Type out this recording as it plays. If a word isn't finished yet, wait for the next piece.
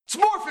It's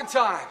morphin'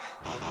 time!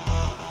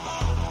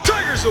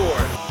 Tiger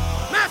Zord!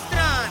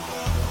 Mastodon!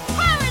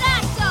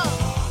 Pterodactyl!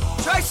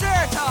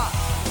 Triceratops!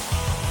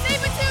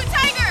 Saber-tooth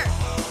tiger!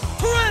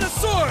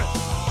 Tyrannosaurus!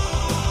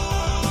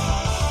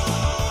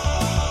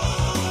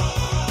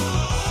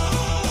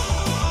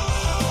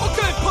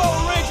 Okay,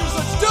 Power Rangers,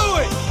 let's do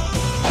it!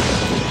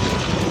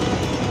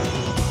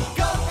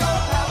 Go, go,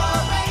 Power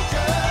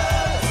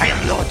Rangers! I am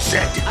Lord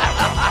Zed. Go,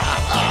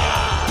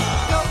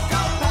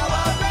 go,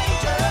 Power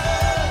Rangers!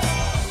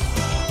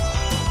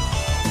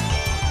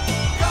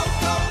 Go,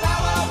 go,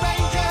 Power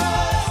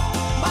Rangers!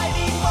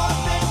 Mighty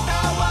Morphin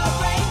Power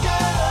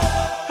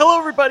Rangers! Hello,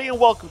 everybody, and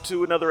welcome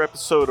to another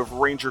episode of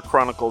Ranger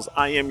Chronicles.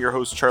 I am your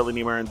host, Charlie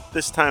Niemeyer, and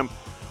this time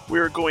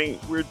we're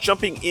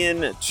jumping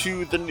in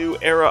to the new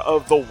era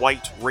of the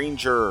White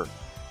Ranger,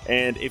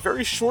 and a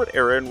very short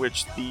era in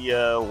which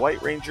the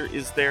White Ranger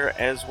is there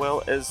as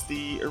well as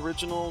the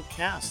original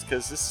cast,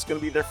 because this is going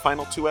to be their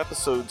final 2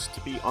 episodes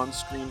to be on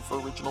screen for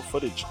original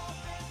footage,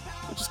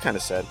 which is kind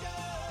of sad.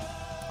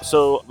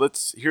 So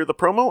let's hear the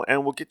promo,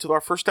 and we'll get to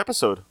our first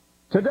episode.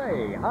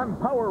 Today on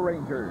Power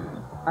Rangers,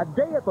 a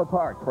day at the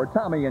park for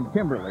Tommy and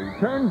Kimberly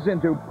turns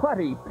into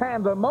putty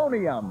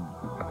pandemonium.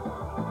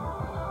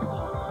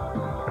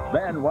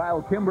 Then,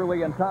 while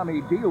Kimberly and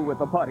Tommy deal with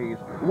the putties,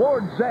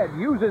 Lord Zed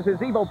uses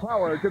his evil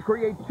power to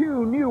create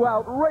 2 new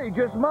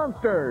outrageous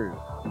monsters.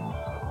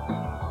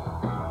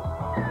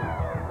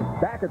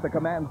 Back at the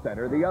command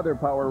center, the other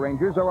Power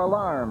Rangers are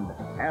alarmed.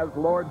 Has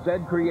Lord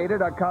Zed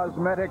created a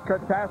cosmetic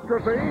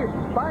catastrophe?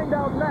 Find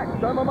out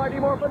next on the Mighty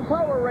Morphin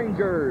Power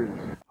Rangers.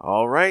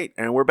 All right,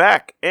 and we're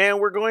back, and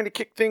we're going to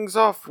kick things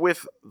off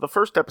with the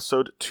first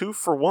episode, 2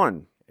 for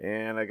 1.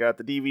 And I got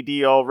the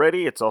DVD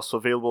already. It's also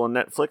available on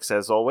Netflix,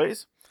 as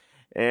always.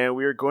 And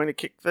we are going to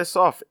kick this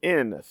off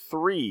in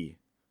 3,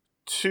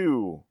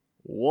 2,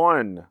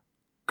 1,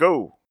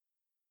 go.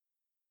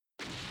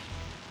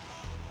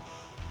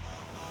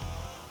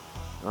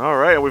 All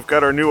right, we've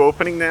got our new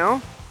opening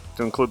now,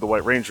 to include the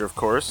White Ranger, of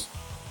course.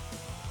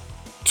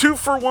 2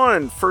 for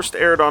 1, first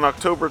aired on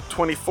October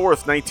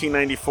 24th,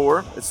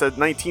 1994. It's the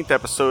 19th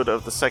episode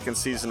of the second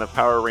season of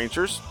Power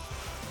Rangers.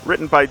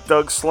 Written by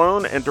Doug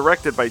Sloan and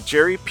directed by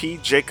Jerry P.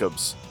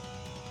 Jacobs.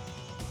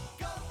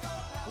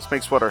 This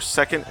makes, what, our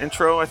second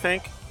intro, I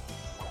think?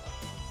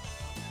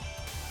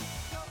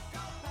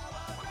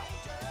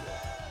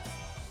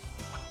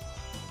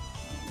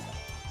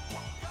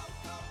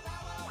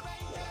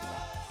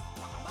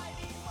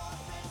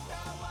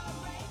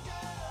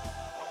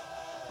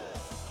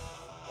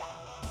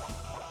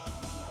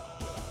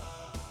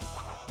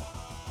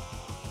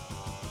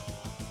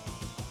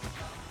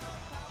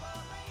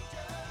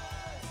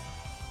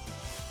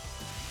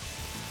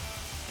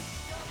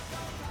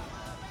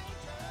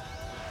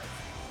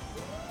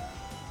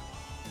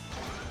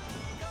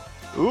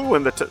 Ooh,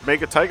 and the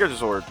Mega Tiger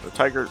Zord.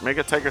 The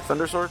Mega Tiger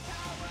Thunder Zord?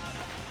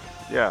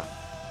 Yeah.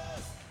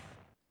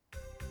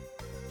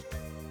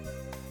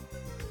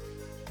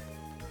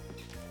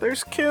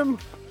 There's Kim.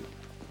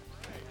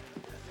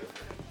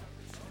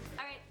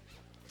 Alright,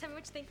 tell me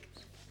what you think.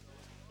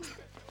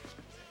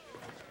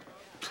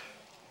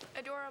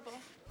 Adorable.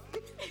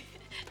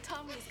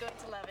 Tommy's going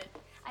to love it.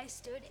 I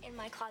stood in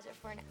my closet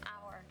for an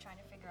hour trying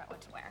to figure out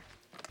what to wear.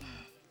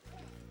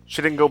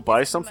 She didn't go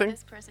buy something?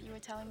 This purse that you were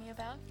telling me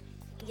about?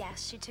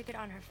 Yes, she took it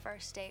on her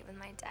first date with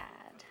my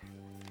dad.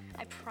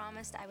 I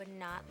promised I would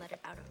not let it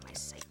out of my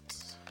sight.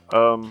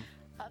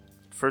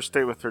 First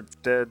date with her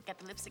dad. Got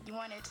the lipstick you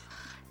wanted.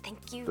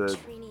 Thank you, The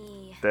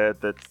Trini.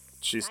 dad that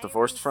she's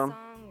divorced from?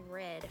 Song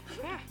Red.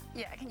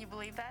 Yeah, can you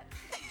believe that?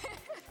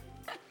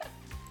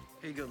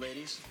 Here you go,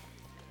 ladies.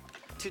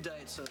 2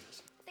 diet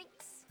sodas.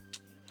 Thanks.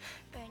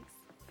 Thanks.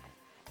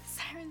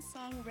 Siren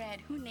Song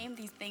Red. Who named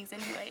these things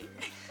anyway?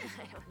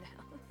 I don't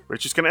know.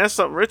 Richie's gonna ask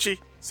something.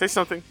 Richie, say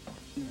something.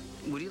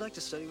 Would you like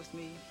to study with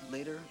me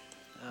later,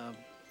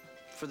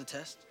 for the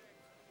test?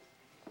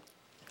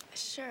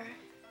 Sure.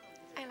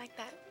 I like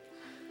that.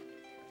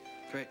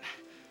 Great.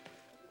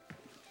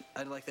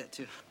 I'd like that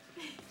too.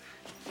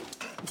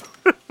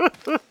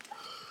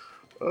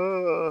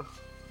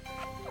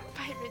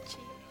 Bye, Richie.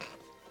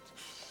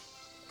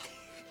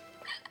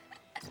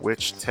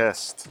 Which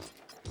test?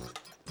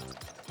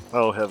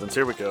 Oh, heavens,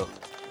 here we go.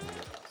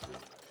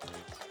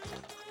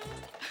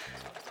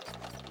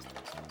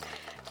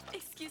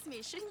 Excuse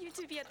me, shouldn't you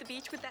two be at the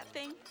beach with that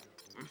thing?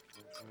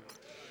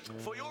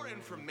 For your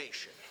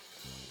information,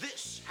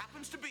 this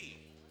happens to be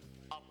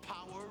a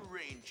Power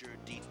Ranger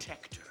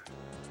detector.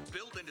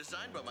 Built and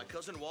designed by my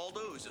cousin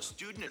Waldo, who's a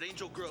student at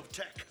Angel Grove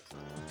Tech.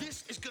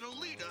 This is gonna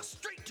lead us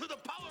straight to the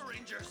Power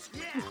Rangers.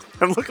 Yeah.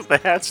 And look at the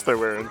hats they're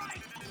wearing.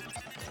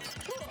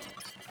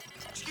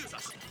 Excuse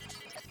us.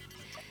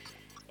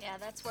 Yeah,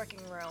 that's working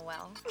real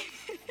well.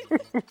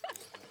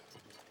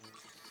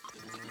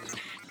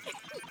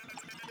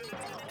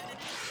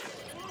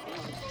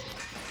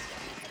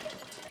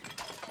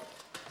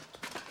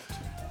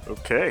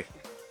 Okay.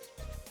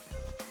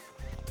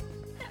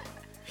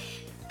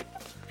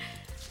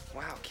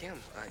 Wow,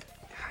 Kim,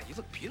 you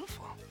look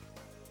beautiful.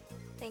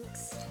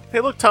 Thanks.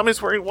 Hey, look,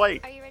 Tommy's wearing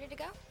white. Are you ready to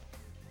go?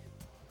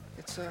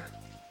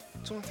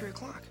 It's only 3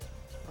 o'clock.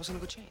 I was gonna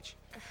go change.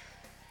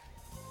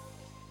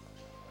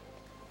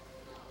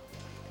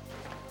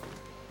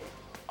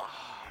 Oh,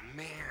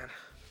 man.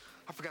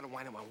 I forgot to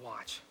wind up my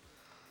watch.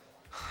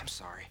 I'm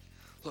sorry.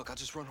 Look, I'll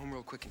just run home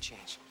real quick and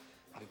change.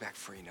 I'll be back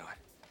before you know it.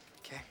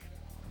 Okay?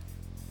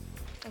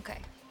 Okay.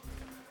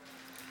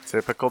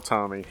 Typical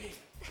Tommy.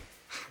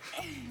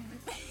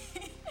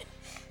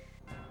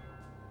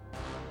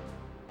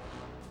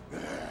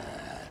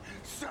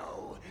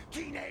 So,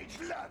 teenage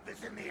love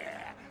is in the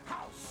air.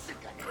 How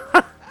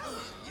sickening.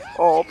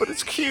 Oh, but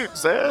it's cute,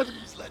 Zed.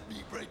 Please let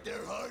me break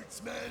their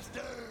hearts,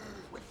 Master.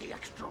 With the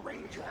extra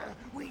ranger,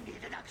 we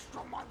need an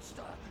extra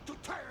monster to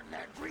turn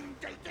their dream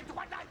date into a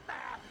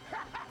nightmare.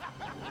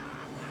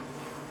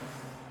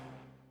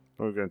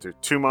 What are we gonna do?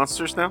 2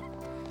 monsters now?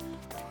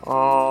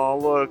 Oh,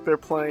 look, they're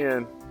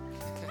playing.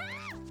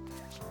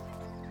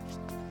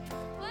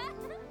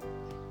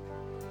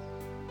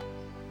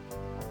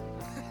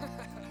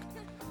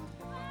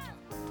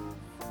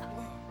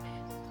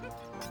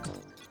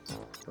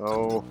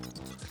 Oh.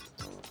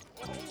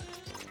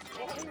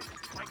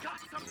 I got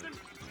something.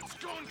 It's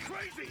going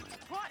crazy.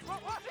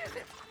 What is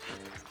it?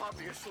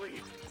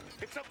 Obviously,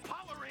 it's a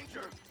Power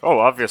Ranger. Oh,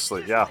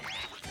 obviously, yeah.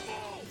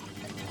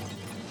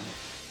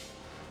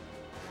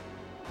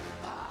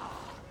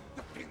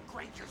 The Pink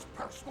Ranger's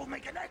purse will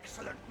make an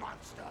excellent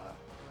monster.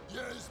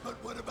 Yes, but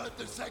what about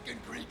the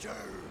second creature?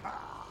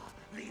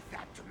 Leave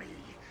that to me.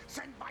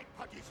 Send my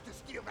putties to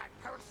steal that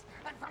purse,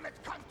 and from its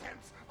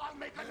contents, I'll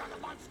make another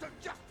monster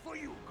just for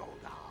you,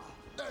 Goldar.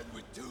 And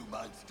with 2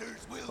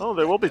 monsters, we'll... Oh,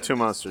 there will be 2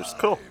 monsters.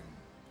 Cool.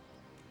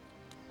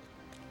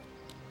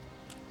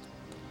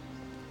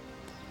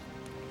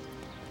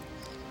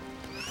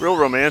 Real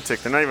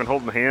romantic. They're not even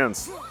holding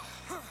hands.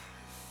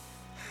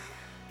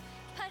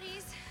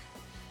 Putties.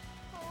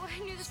 Oh, I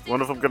knew this day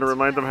One of was them gonna going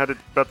remind them bad.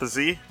 about the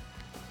Z?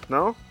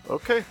 No?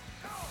 Okay.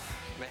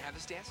 May I have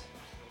this dance?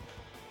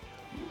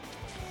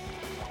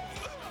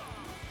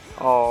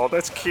 Oh,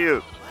 that's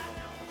cute.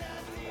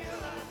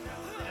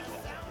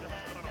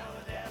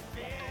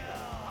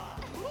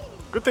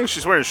 Good thing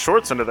she's wearing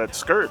shorts under that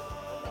skirt.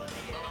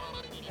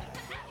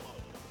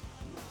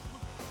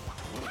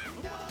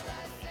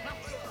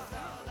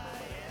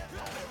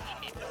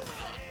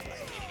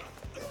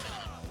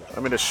 I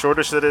mean, as short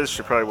as it is,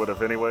 she probably would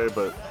have anyway,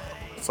 but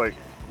it's like,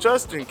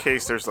 just in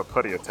case there's a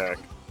putty attack.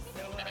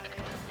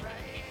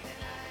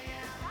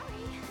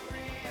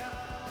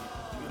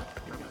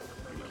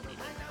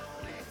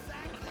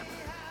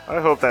 I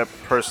hope that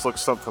purse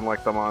looks something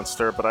like the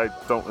monster, but I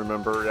don't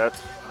remember yet.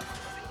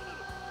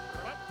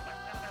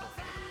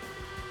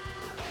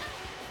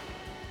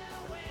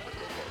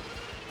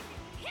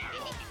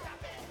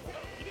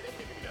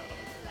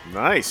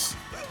 Nice.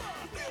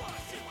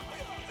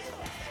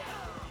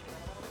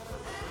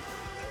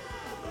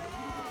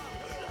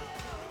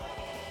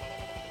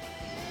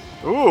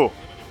 Ooh.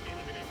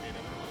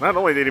 Not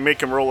only did he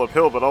make him roll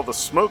uphill, but all the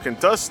smoke and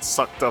dust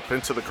sucked up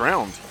into the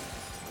ground.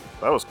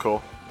 That was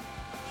cool.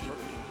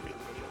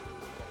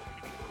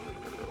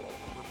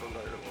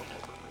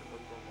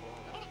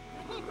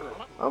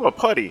 I'm a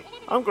putty.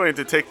 I'm going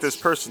to take this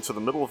person to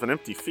the middle of an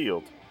empty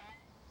field.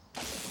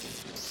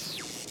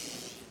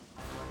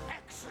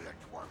 Excellent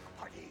work,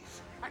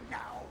 putties. And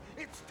now,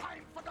 it's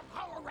time for the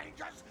Power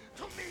Rangers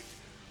to meet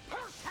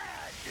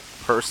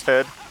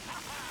Pursehead.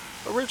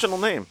 Pursehead? Original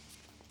name.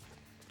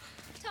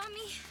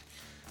 Tommy,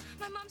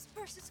 my mom's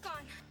purse is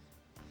gone.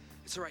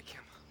 It's alright,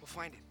 Kim. We'll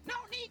find it. No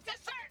need to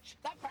search.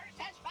 The purse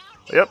has found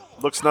Yep,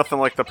 looks nothing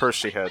like the purse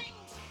she had.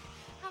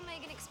 How am I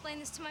gonna explain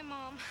this to my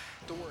mom?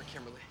 Don't worry,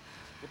 Kimberly.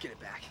 We'll get it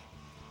back.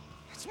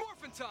 It's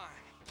morphin' time!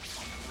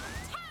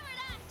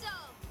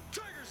 Pterodactyl!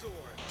 Tiger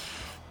Zord!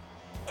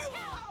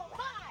 Oh,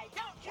 hi!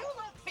 Don't you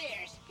look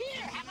fierce?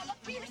 Here, have a look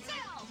for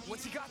yourself!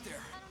 What's he got there?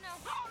 I don't know.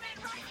 Hold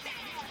it right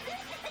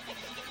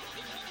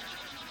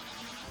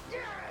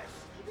there!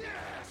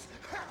 Yes!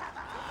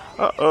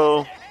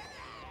 Uh-oh.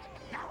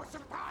 Now a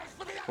surprise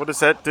for the What does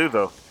that do,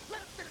 though?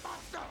 Lipstick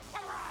monster,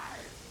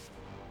 arrive!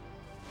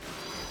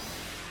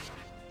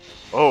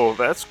 Oh,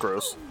 that's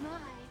gross. Oh my,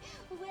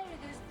 where are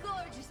those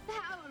gorgeous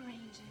Power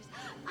Rangers?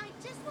 I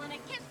just want to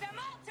kiss them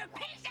all to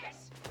pieces!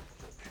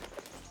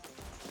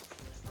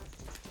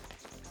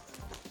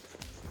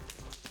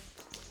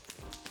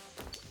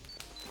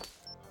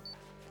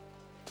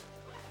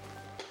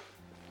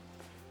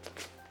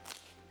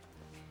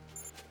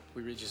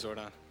 We read you,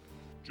 Zordon.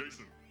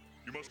 Jason,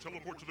 you must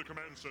teleport to the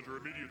command center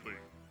immediately.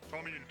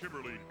 Tommy and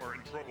Kimberly are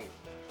in trouble.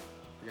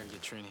 We're gonna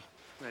get Trini.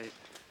 Right.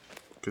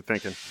 Good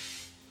thinking.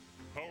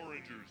 Power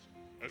Rangers,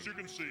 as you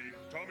can see,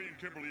 Tommy and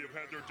Kimberly have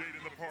had their date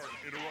in the park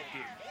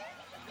interrupted.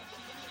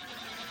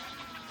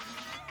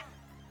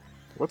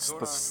 What's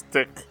the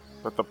stick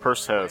that the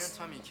purse Why has? aren't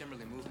Tommy and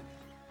Kimberly moving?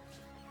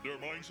 Their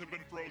minds have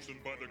been frozen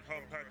by the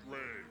compact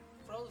ray.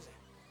 Frozen.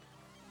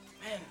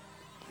 Man,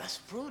 that's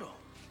brutal.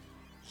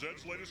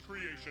 Zed's latest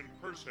creation,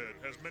 Pursehead,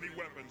 has many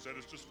weapons at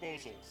his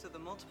disposal. So the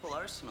multiple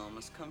arsenal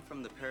must come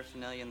from the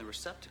paraphernalia in the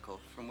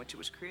receptacle from which it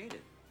was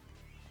created.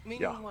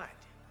 Meaning Yeah. what?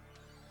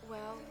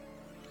 Well,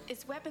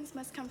 its weapons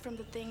must come from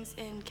the things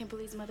in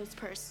Kimberly's mother's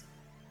purse.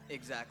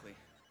 Exactly.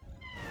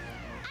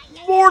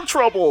 More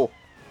trouble!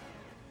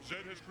 Zed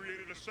has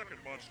created a second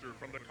monster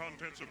from the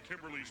contents of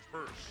Kimberly's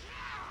purse.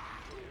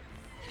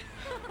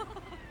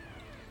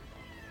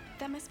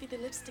 That must be the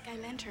lipstick I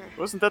lent her.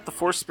 Wasn't that the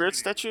Four Spirit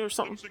statue or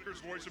something? Lip-Syncer's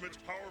voice emits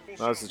powerful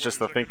No, this is sound just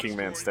the waves that can Thinking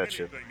Man destroy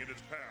statue. anything in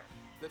its path.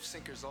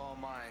 Lip-Syncer's all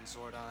mine,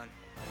 Zordon.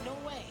 No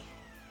way.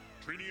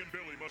 Trini and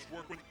Billy must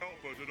work with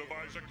Alpha to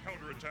devise a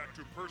counterattack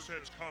to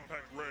Persehead's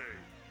compact ray.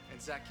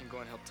 And Zach can go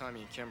and help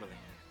Tommy and Kimberly.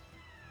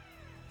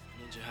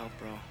 I need your help,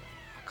 bro.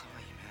 I'll call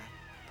you, man.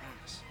 I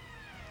promise.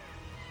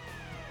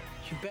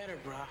 You better,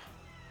 brah.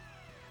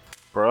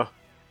 Bruh.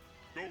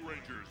 Go,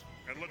 Rangers,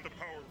 and let the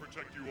power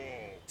protect you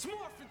all. It's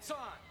morphin'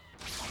 time!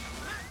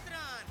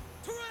 Mastodon!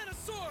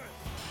 Tyrannosaurus!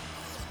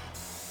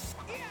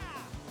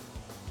 Yeah!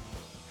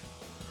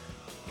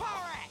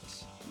 Power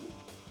Axe!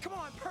 Come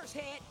on,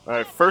 Persehead!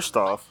 Alright, first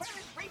off.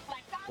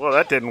 Well,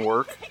 that didn't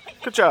work.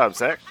 Good job,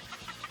 Zach.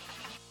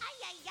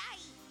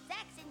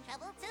 Zach's in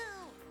trouble too.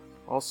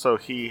 Also,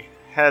 he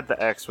had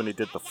the axe when he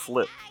did the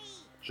flip.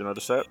 Did you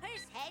notice that?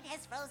 Persehead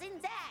has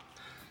frozen Zach.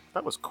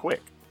 That was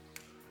quick.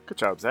 Good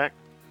job, Zach.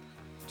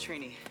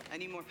 Trini, I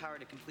need more power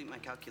to complete my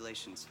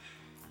calculations.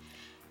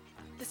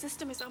 The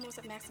system is almost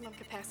at maximum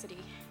capacity.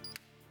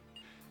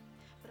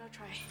 But I'll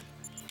try.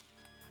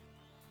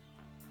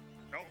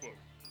 Alpha,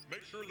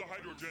 make sure the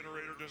hydro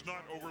generator does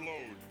not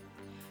overload.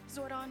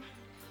 Zordon,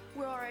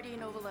 we're already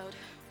in overload.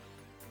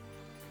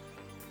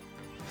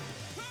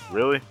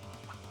 Really?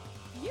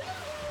 You!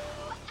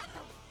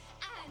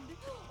 And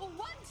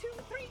 1, 2,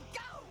 3,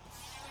 go!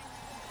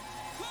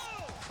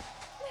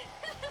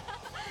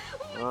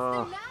 What's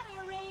the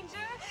matter,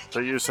 Ranger?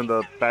 They're using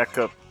the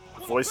backup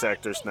voice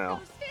actors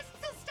now. Fists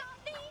to stop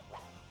me?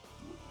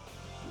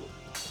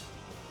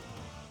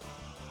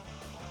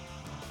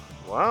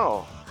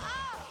 Wow.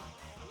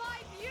 Oh, my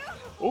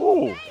beautiful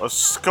Ooh, a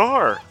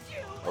scar.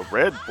 A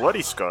red,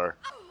 bloody scar.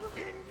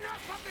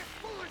 Enough of this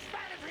foolish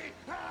vanity!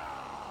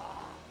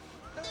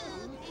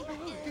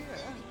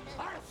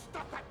 I'll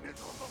stop that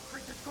miserable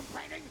creature's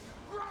complaining,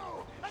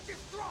 grow, and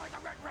destroy the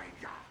Red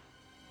Ranger!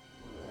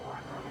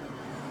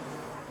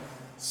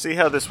 See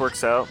how this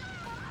works out?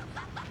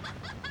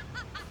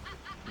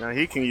 Now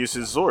he can use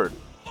his Zord.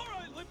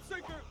 Alright,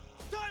 Lip-Syncer!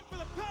 Time for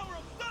the power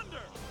of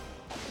thunder!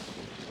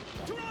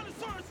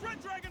 Tyrannosaurus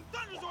Red Dragon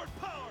Thunderzord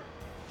power!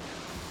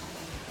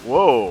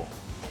 Whoa.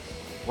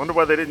 Wonder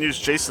why they didn't use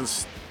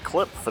Jason's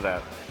clip for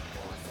that.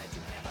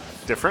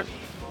 Different.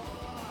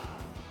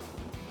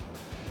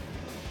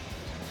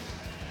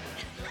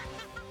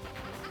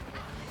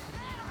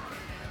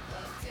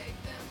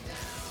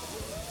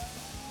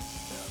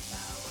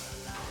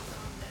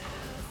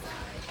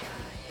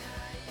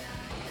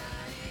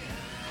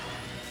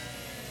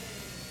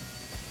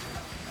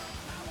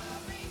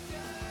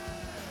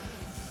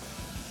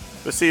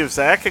 But see, if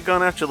Zach had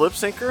gone after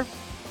Lip-Syncer,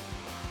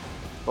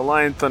 the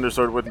Lion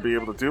Thunderzord wouldn't be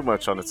able to do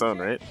much on its own,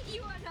 right?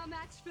 You are no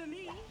match for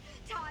me.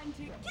 Time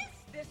to kiss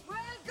this world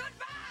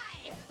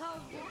goodbye. Oh.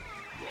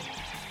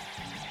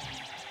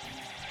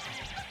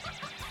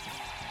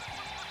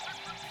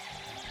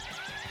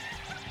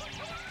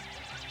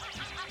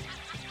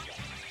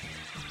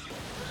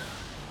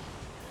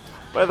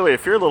 By the way,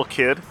 if you're a little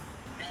kid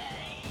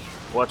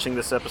watching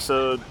this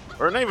episode,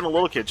 or not even a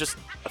little kid, just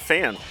a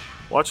fan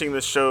watching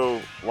this show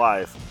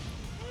live,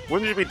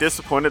 wouldn't you be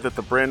disappointed that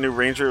the brand new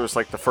Ranger was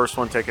like the first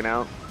one taken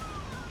out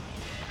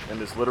and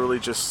is literally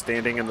just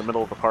standing in the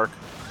middle of the park?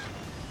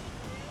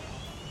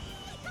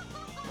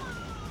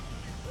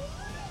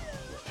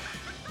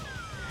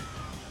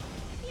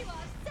 You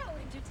are so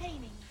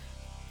entertaining.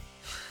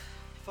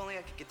 If only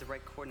I could get the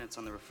right coordinates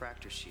on the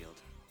refractor shield.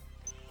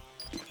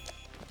 Ay,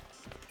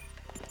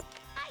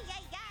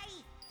 ay, ay.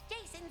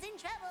 Jason's in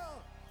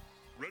trouble.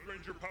 Red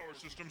Ranger power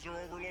systems are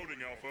overloading,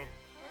 Alpha.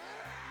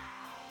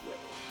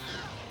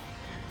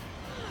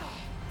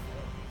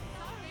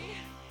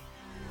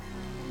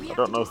 I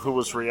don't know who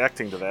was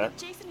reacting to that.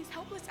 Jason is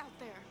helpless out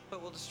there.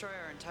 But we'll destroy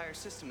our entire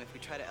system if we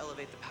try to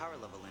elevate the power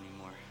level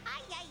anymore.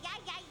 Ay, ay, ay,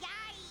 ay,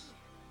 ay.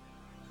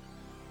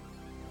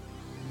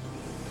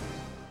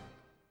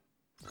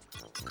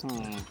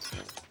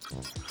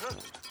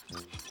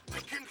 I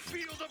can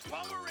feel the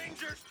Power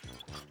Rangers!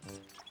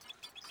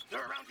 They're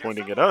around here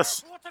Pointing at somewhere.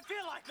 us. What's it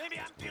feel like? Maybe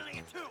I'm feeling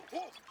it too.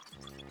 Oh.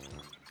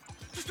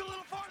 Just a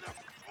little farther.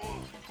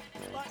 Oh.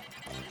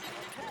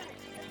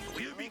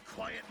 Will you be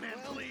quiet, man,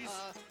 please?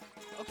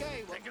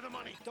 Okay, Think of the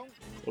money.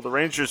 Well, the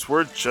Rangers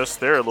were just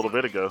there a little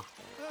bit ago.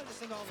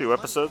 A few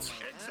episodes.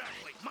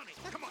 Exactly. Money.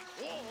 Come on.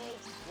 Whoa,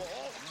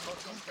 whoa. Oh,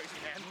 don't crazy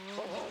man.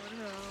 Oh,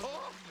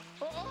 oh.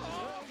 Oh,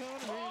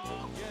 oh,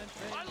 oh.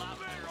 I love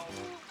it.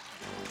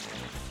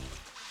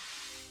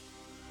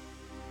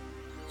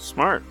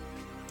 Smart.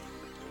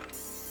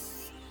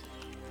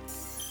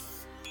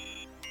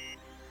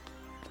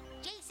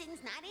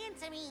 Jason's not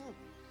answering.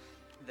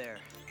 There.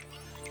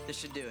 This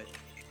should do it.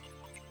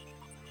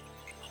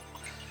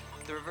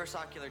 The reverse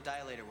ocular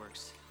dilator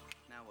works.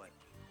 Now what?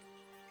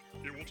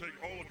 It will take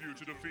all of you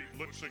to defeat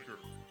Lip-Syncer.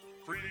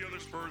 Free the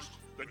others first,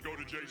 then go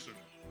to Jason.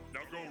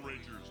 Now go,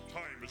 Rangers.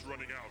 Time is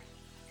running out.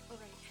 All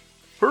right.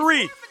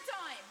 Hurry!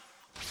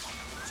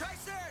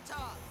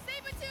 Triceratops!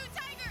 Saber-tooth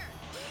tiger!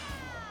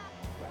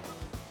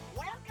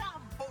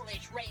 Welcome,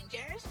 foolish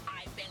Rangers.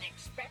 I've been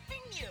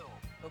expecting you.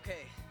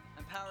 Okay,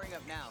 I'm powering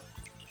up now.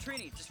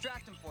 Trini,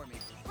 distract him for me.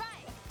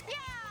 Right. Yeah.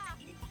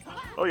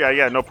 Oh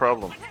yeah, no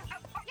problem.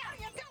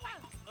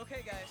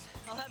 Okay, guys,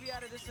 I'll have you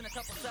out of this in a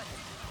couple seconds.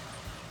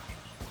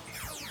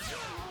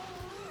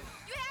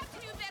 You have to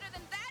do better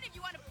than that if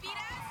you want to beat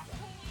us.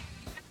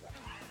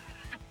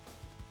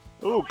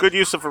 Ooh, good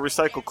use of a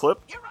recycle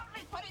clip. You're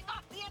only putting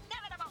off the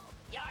inevitable.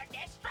 Your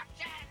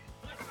destruction.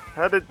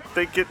 How did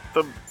they get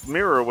the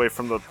mirror away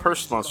from the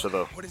purse monster,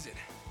 though? What is it?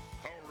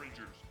 Power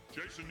Rangers,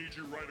 Jason needs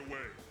you right away.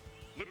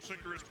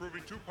 Lip-Syncer is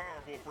proving too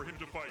powerful for him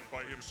to fight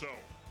by himself.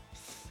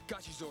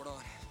 Got you,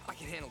 Zordon. I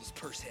can handle this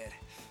purse head.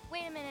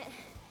 Wait a minute.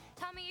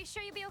 Tommy, you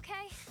sure you'll be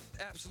okay?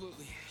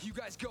 Absolutely. You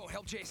guys go.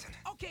 Help Jason.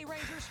 Okay,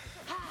 Rangers.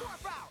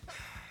 Warp out.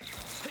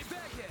 Hey,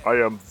 Baghead. I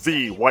am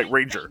the White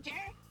Ranger.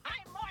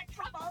 I'm more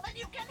trouble than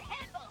you can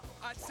handle.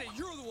 I'd say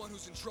you're the one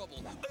who's in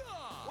trouble.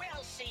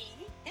 We'll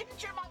see.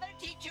 Didn't your mother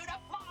teach you to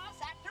floss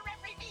after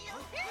every meal?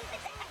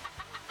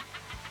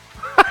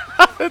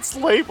 It's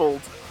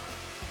labeled.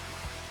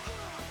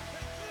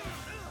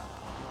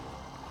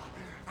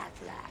 At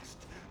last,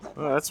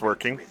 the Oh, that's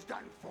working. is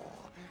done for,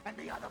 and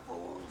the other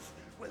fools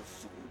will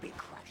soon be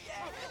crushed.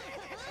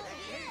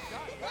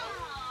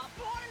 Oh,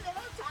 poor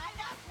little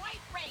tied-up White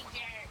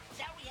Ranger.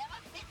 Shall we have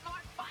a bit more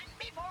fun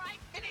before I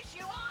finish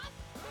you off?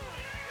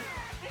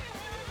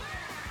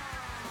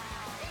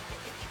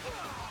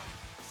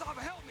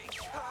 Saba, help me.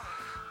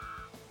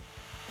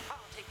 I'll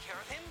take care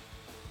of him.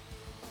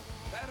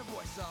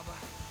 Attaboy, Saba.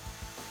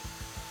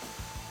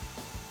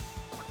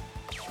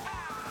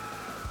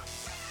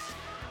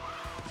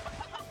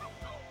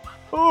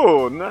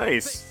 Oh,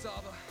 nice. Thanks,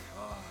 Saba.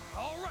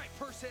 All right,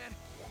 purse head.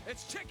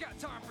 It's checkout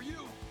time for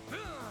you.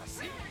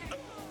 See?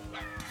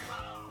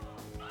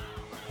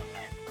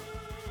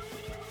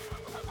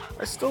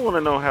 I still want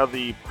to know how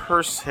the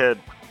purse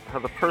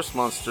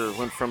monster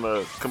went from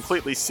a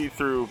completely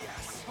see-through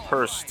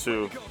purse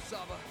to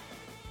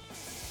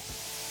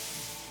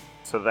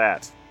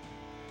that.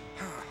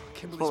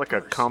 It's more like a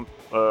And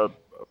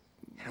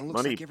it looks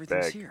money like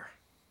everything's bag. here,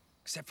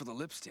 except for the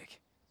lipstick.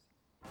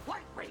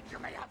 White Ranger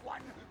may have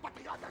one, but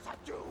the others are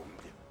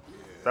doomed.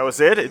 That was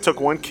it? It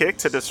took one kick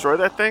to destroy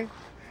that thing?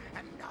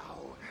 And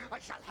now I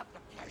shall have the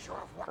pleasure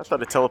of watching I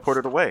thought it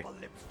teleported away. the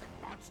lipstick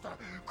monster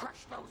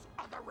crush those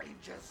other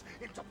Rangers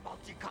into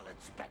multicolored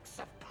specks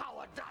of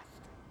power dust.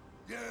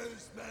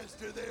 Yes,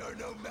 Master, they are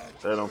no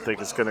match. I don't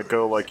think it's gonna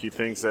go like you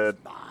think, Zed.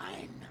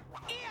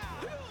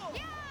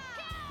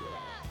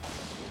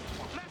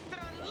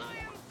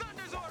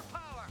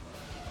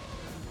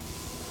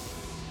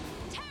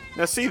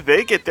 Now see,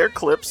 they get their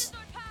clips.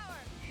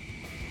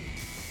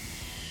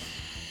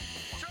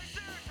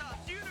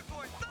 Triceratops,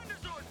 Unicorn,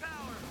 Thunderzord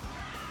power!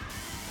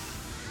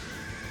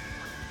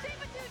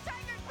 Saber-tooth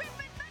tiger,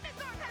 Griffin,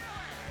 Thunderzord power!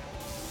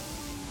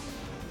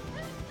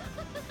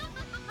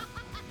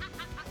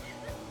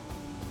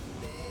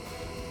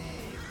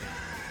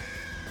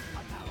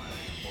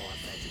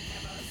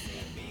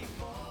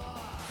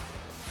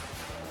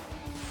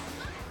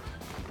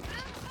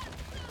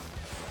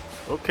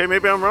 Okay,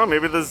 maybe I'm wrong.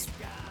 Maybe this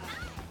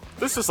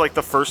is like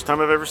the first time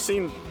I've ever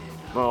seen.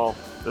 Well,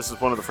 this is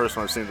one of the first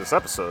times I've seen this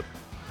episode.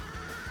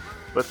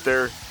 But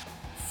they're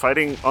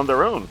fighting on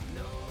their own.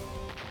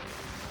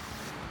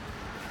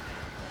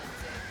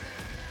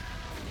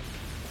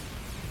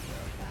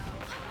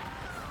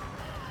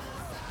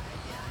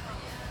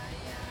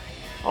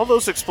 All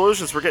those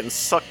explosions were getting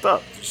sucked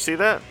up. Did you see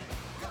that?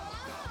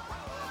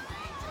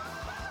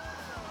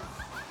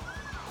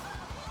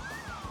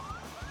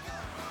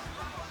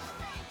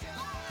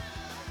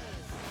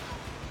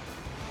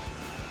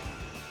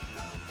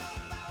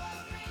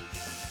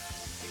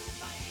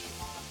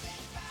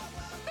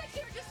 But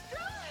you're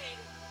destroyed!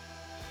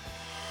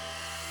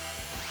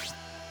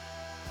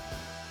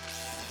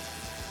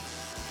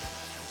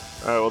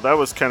 Alright, well that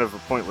was kind of a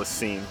pointless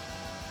scene.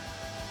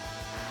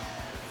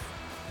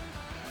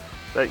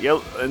 That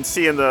yellow, and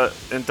see in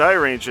Die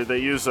Ranger they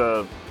use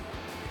it's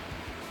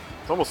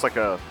almost like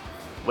a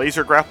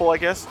laser grapple, I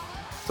guess,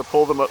 to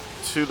pull them up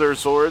to their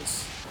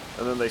Zords,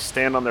 and then they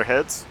stand on their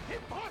heads.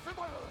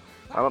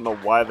 I don't know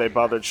why they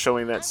bothered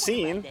showing that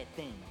scene.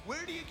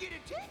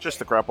 Just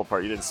the grapple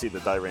part. You didn't see the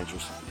Die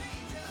Rangers.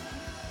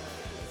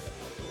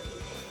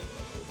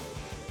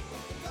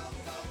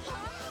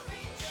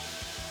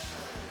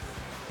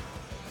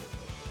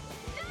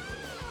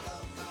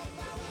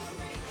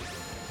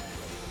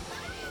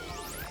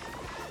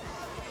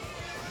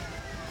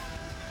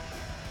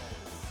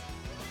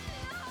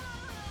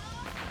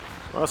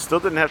 Well, still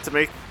didn't have to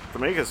make the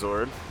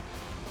Megazord.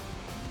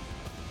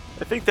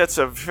 I think that's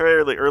a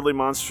fairly early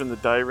monster in the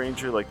Die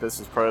Ranger. Like, this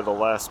is probably the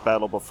last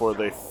battle before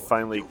they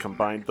finally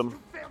combined them.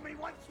 Fail me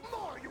once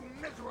more, you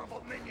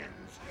miserable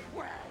minions.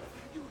 Well,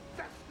 you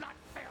best not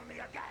fail me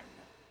again.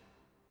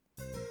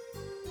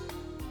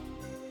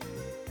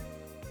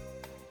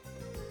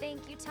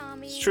 Thank you,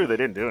 Tommy. It's true, they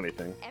didn't do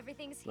anything.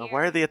 Everything's Now, here.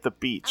 why are they at the I'm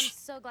beach?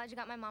 so glad you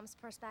got my mom's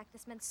purse back.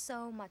 This meant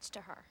so much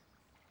to her.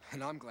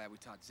 And I'm glad we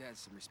taught Zed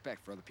some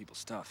respect for other people's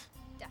stuff.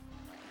 Definitely.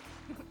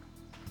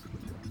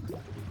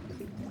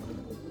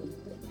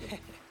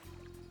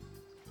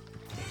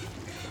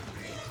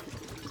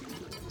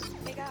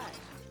 Hey guys,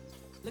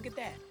 look at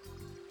that.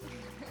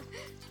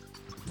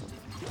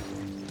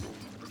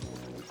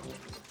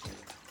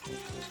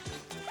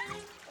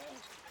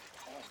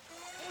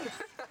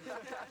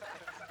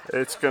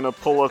 It's gonna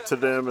pull up to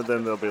them, and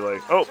then they'll be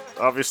like, oh,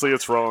 obviously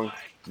it's wrong.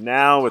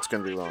 Now it's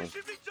gonna be wrong.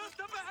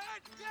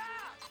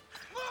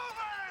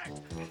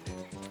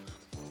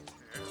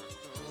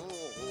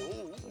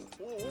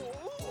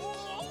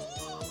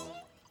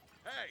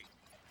 Hey,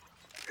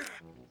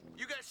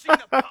 you guys seen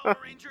the Power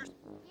Rangers?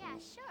 Yeah,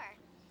 sure.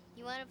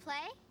 You want to play?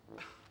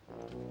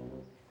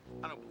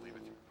 I don't believe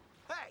it.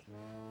 Hey,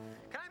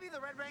 can I be the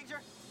Red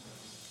Ranger?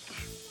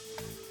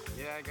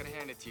 Yeah, I gotta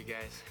hand it to you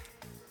guys.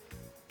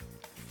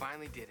 You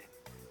finally did it.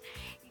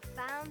 You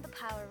found the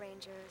Power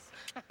Rangers.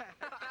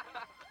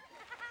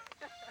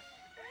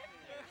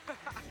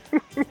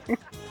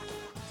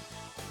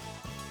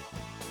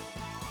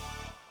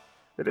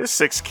 It is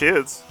 6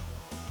 kids.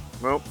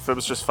 Nope, it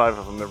was just 5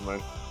 of them. Never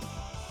mind.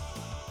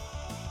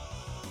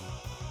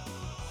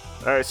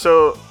 All right,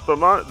 so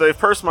the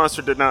first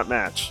monster did not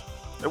match.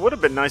 It would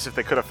have been nice if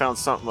they could have found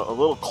something a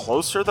little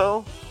closer,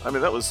 though. I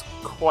mean, that was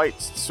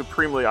quite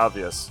supremely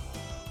obvious.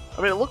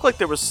 I mean, it looked like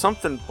there was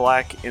something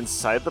black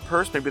inside the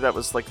purse. Maybe that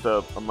was like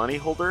a money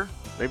holder.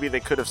 Maybe they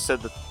could have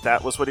said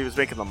that was what he was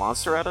making the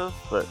monster out of,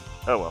 but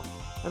oh well.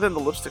 And then the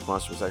lipstick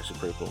monster was actually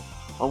pretty cool.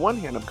 On one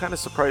hand, I'm kind of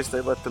surprised they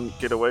let them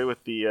get away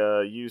with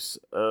the use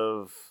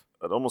of...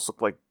 It almost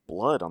looked like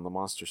blood on the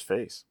monster's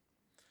face.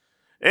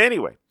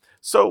 Anyway,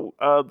 so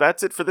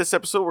that's it for this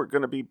episode. We're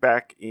going to be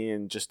back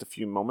in just a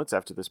few moments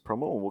after this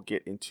promo, and we'll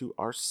get into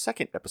our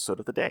second episode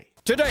of the day.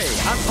 Today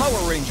on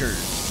Power Rangers.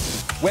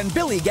 When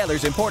Billy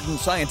gathers important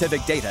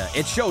scientific data,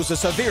 it shows a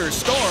severe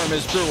storm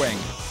is brewing.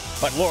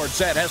 But Lord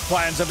Zed has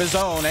plans of his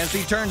own as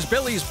he turns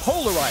Billy's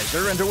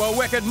polarizer into a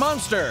wicked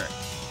monster.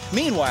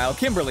 Meanwhile,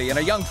 Kimberly and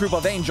a young troop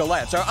of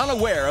Angelettes are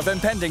unaware of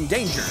impending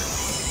danger.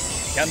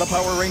 Can the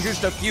Power Rangers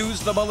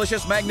defuse the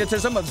malicious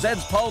magnetism of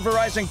Zed's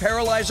pulverizing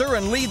paralyzer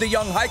and lead the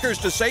young hikers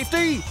to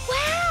safety?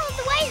 Wow,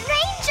 the White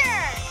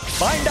Ranger!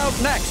 Find out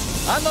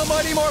next on the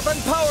Mighty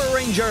Morphin Power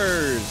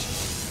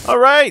Rangers. All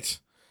right,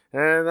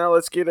 and now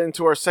let's get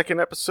into our second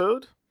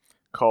episode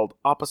called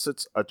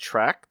Opposites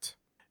Attract.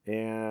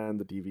 And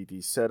the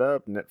DVD set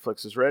up,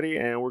 Netflix is ready,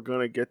 and we're going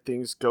to get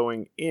things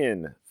going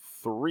in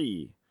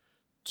 3,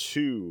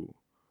 2,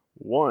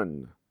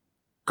 1,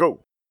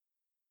 go.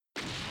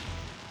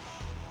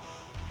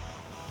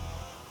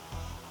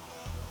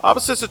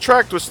 Opposites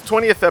Attract was the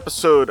 20th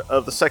episode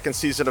of the second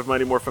season of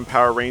Mighty Morphin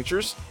Power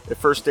Rangers. It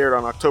first aired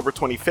on October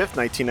 25th,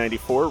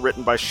 1994,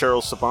 written by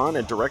Cheryl Saban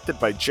and directed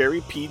by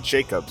Jerry P.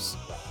 Jacobs.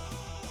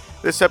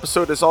 This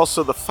episode is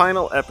also the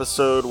final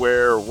episode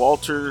where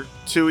Walter,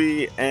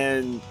 Tui,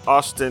 and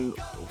Austin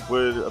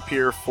would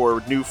appear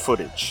for new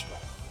footage.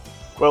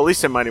 Well, at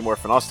least in Mighty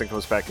Morphin. Austin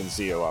comes back in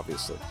Zeo,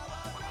 obviously.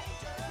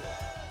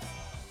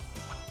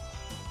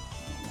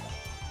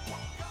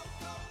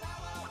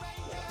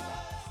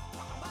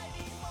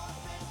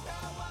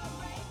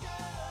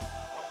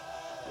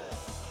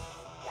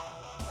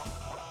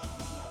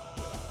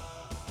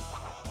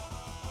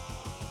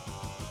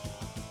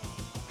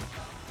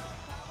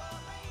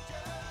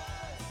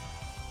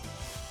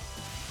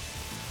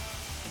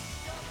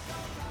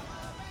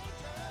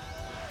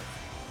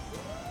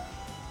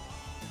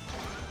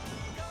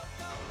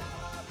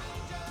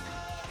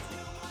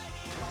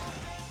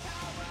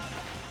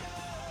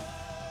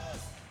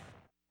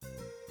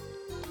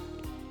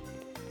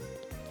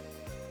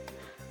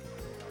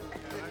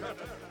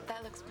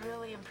 That looks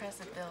really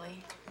impressive,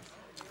 Billy.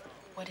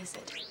 What is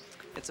it?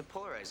 It's a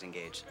polarizing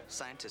gauge.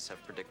 Scientists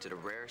have predicted a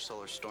rare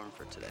solar storm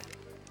for today.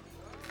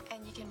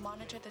 And you can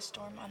monitor the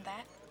storm on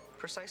that?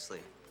 Precisely.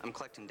 I'm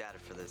collecting data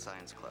for the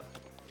science club.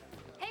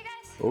 Hey,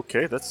 guys.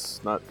 Okay,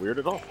 that's not weird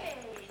at all. Hey.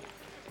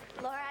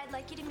 Laura, I'd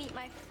like you to meet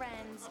my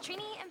friends,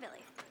 Trini and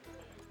Billy.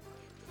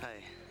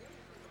 Hi.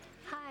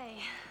 Hi.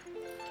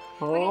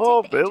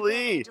 Oh,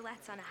 Billy!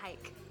 Angelettes on a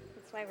hike.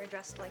 That's why we're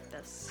dressed like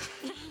this.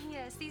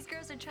 Yes, these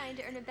girls are trying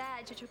to earn a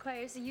badge which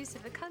requires the use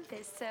of a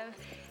compass, so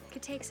it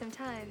could take some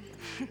time.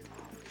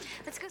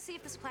 Let's go see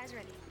if the supplies are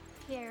ready.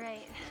 Yeah,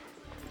 right.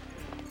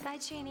 Bye,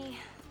 Trini.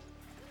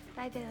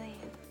 Bye, Billy.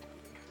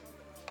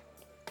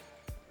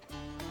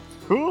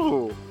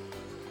 Ooh.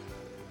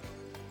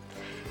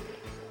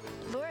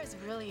 Laura's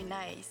really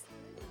nice.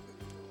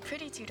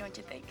 Pretty too, don't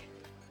you think?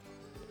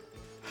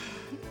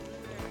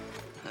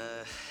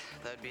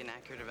 That would be an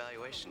accurate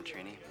evaluation,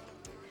 Trini.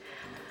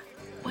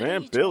 Why Man,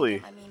 don't you Billy.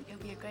 join them? I mean, it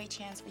would be a great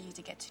chance for you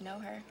to get to know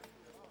her.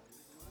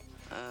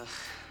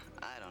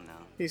 I don't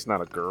know. He's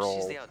not a girl.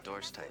 She's the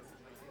outdoors type.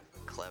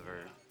 Clever,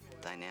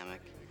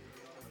 dynamic,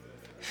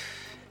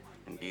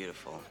 and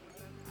beautiful.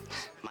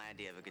 My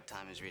idea of a good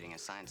time is reading a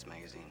science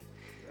magazine.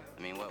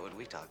 I mean, what would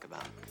we talk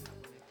about?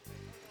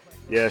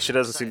 Yeah, she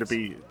doesn't seem to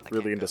be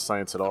really into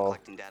science at all.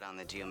 Collecting data on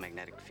the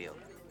geomagnetic field.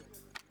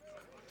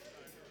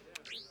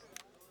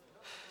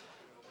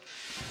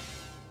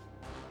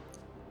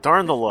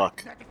 Darn the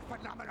luck. Magnetic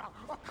phenomena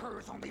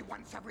occurs only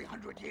once every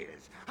 100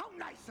 years. How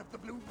nice of the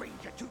Blue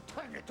Ranger to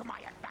turn it to my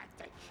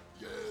advantage.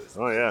 Yes.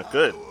 Oh yeah,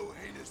 good.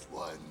 Heinous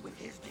one. With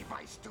his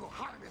device to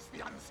harness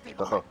the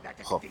unstable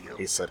magnetic field.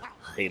 He said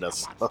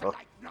heinous.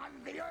 Like none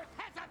the Earth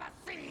has ever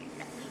seen.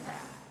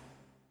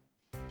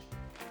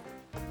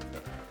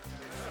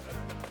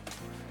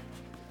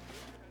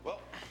 Well,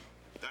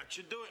 that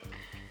should do it.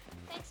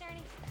 Thanks,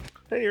 Ernie.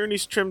 Hey,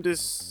 Ernie's trimmed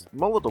his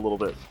mullet a little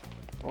bit.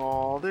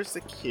 Aw, there's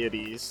the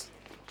kitties.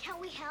 Can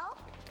we help?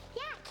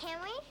 Yeah, can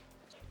we?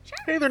 Sure.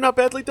 Hey, they're not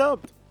badly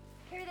dubbed.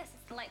 Here, this is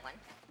the light one.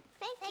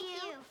 Thank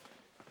you.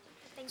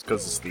 It's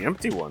because it's the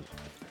empty one.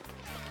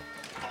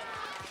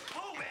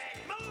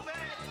 Move it!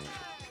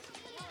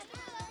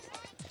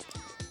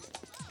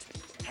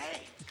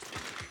 Hey!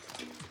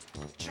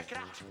 Check it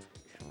out.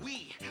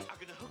 We are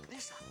gonna hook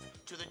this up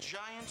to the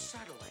giant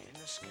satellite in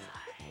the sky.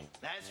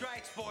 That's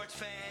right, sports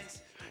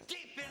fans.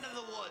 Deep into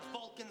the woods,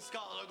 Bulk and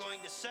Skull are going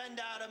to send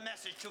out a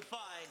message to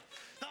find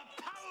the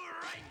Power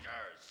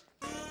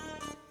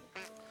Rangers.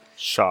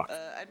 Shock.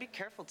 I'd be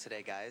careful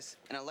today, guys.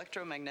 An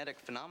electromagnetic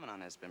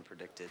phenomenon has been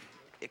predicted.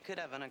 It could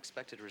have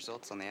unexpected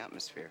results on the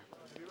atmosphere.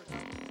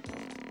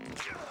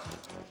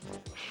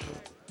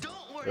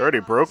 Don't worry, They already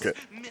broke it.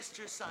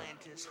 Mr.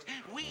 Scientist.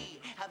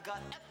 We have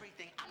got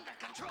everything under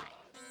control.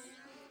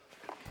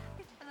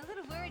 I'm a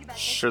little worried about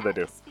Sure they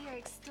do.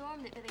 atmospheric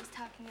storm that Billy's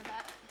talking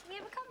about. We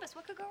have a compass.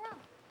 What could go wrong?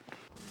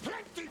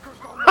 Plenty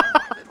could go wrong,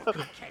 my little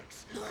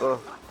cupcakes.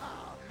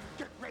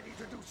 Get ready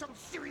to do some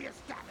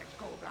serious damage,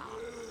 Golda.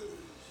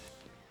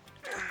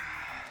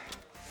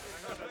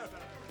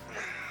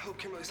 Hope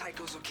Kimberly's hike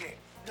goes okay.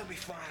 They'll be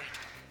fine.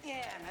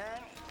 Yeah,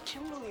 man.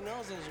 Kimberly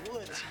knows his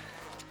woods.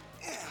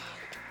 Yeah.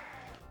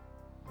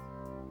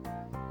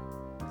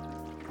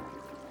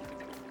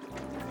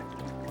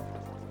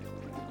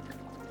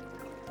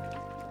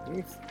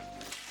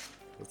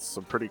 That's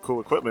some pretty cool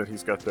equipment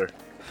he's got there.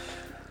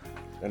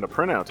 And a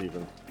printout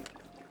even.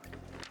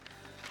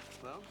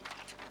 Well,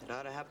 it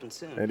ought to happen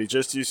soon. And he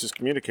just used his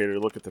communicator to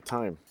look at the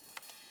time.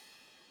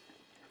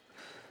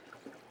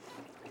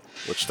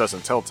 Which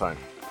doesn't tell time.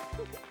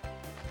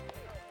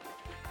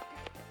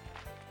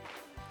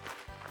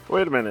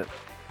 Wait a minute.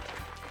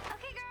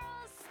 Okay,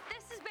 girls.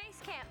 This is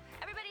base camp.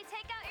 Everybody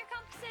take out your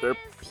compasses. They're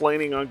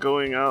planning on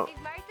going out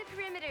We've marked the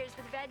perimeters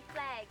with red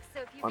flags,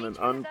 so if you on reach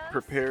an one of those,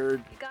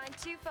 unprepared... you've gone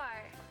too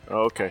far.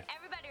 Oh, okay.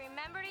 Everybody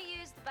remember to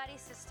use the buddy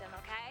system,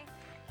 okay?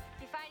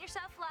 If you find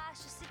yourself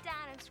lost, just sit down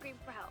and scream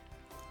for help.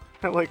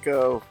 I like,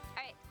 All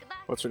right, good luck.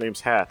 what's her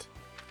name's hat?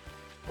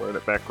 Wearing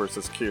it backwards,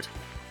 that's cute.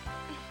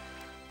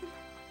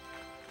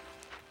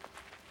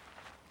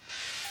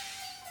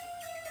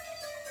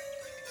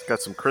 It's got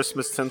some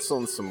Christmas tinsel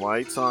and some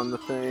lights on the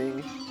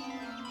thing.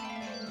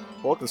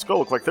 Bulk and Skull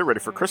look like they're ready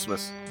for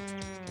Christmas.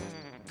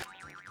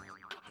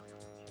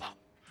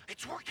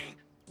 It's working.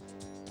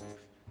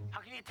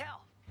 How can you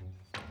tell?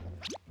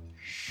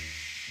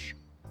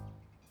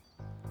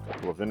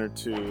 Couple of inner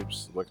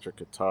tubes, electric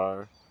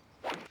guitar.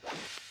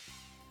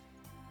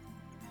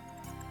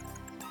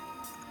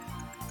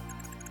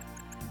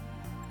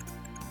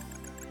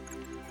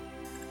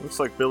 Looks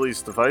like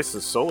Billy's device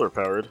is solar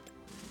powered.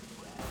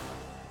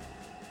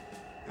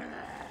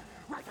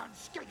 Right on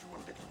schedule,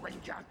 little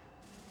Ranger.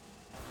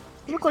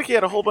 It looked like he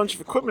had a whole bunch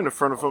of equipment in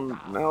front of him.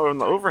 Now in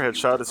the overhead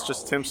shot, it's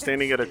just him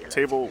standing at a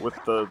table with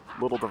the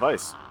little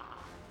device.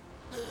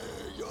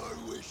 Your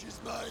wish is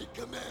my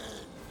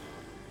command.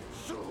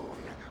 Soon,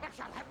 I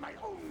shall have my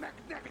own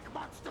magnetic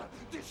monster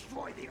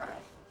destroy the Earth.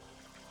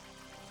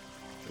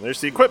 And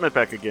there's the equipment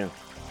back again.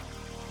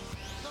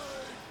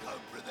 Come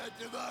for that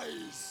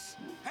device.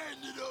 Hand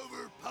it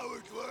over, Power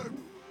Twerp.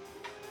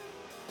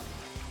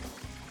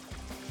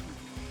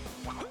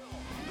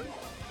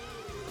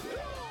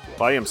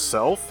 By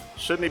himself?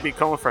 Shouldn't he be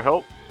calling for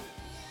help?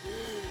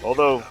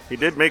 Although, he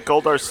did make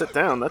Goldar sit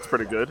down, that's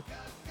pretty good.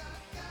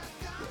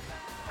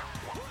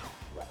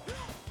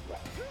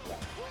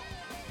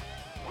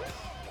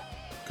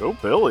 Go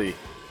Billy!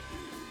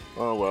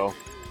 Oh well.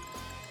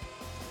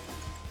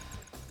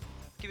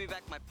 Give me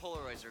back my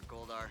polarizer,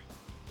 Goldar.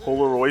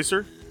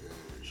 Polarizer?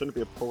 Shouldn't it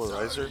be a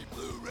polarizer? Sorry,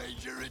 Blue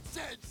Ranger, it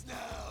sense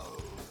now.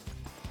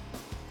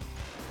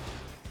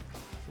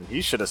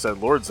 He should have said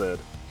Lord Zed.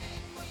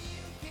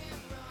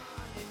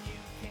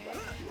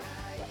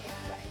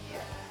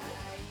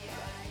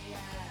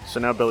 So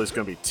now Billy's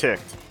gonna be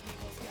ticked.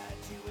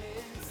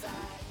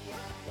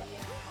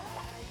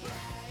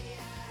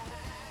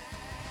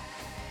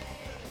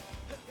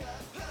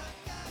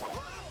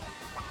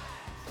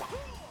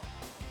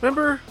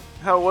 Remember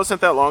how it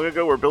wasn't that long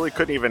ago where Billy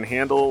couldn't even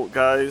handle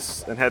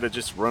guys and had to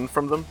just run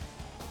from them?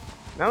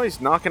 Now he's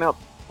knocking out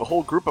a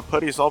whole group of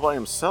putties all by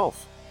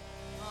himself.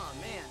 Oh,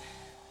 man.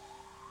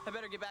 I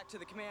better get back to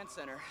the command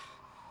center.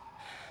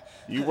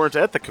 You weren't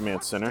at the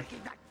command center.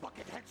 That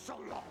buckethead so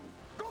long.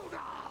 Golda!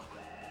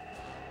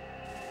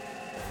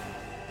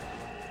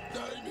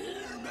 I'm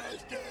here,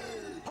 Master.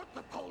 Put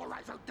the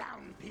polarizer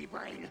down,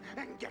 P-Brain,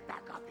 and get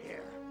back up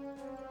here.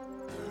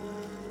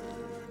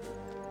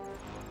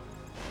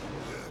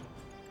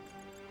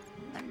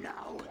 And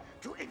now,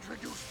 to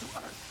introduce to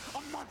Earth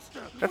a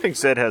monster. I think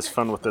Zed has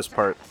fun with this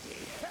part.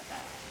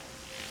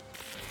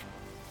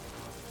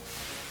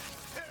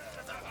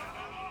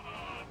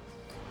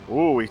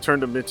 Ooh, he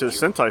turned him into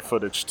Sentai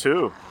footage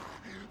too.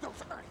 Those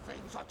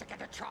Earthlings ought to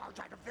get a charge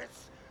out of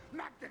this.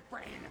 Magnet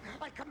Brain,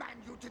 I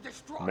command you to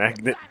destroy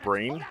Magnet the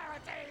Brain? polarity.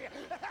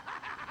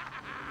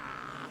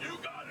 You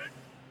got it!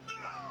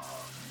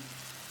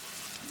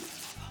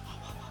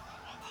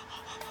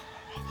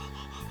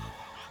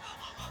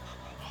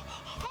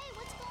 Hey,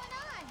 what's going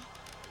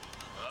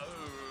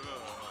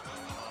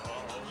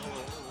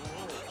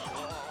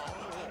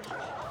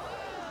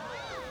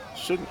on?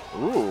 Shouldn't.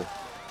 Ooh.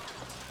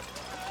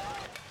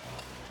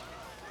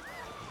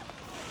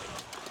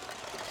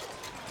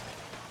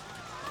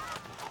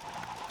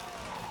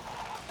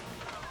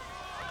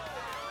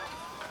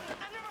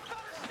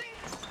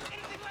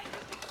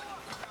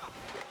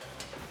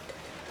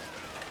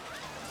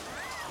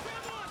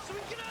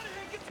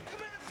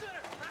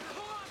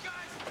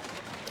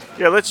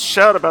 Yeah, let's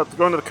shout about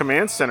going to the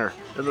command center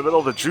in the middle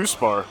of the juice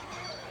bar.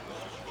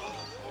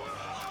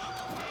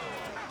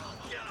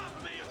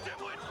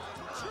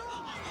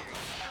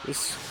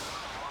 This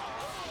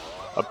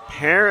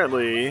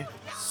apparently,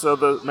 so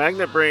the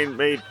magnet brain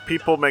made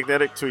people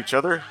magnetic to each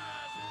other.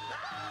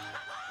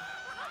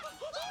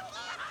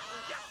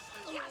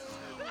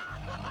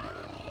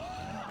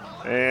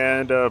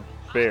 And a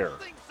bear.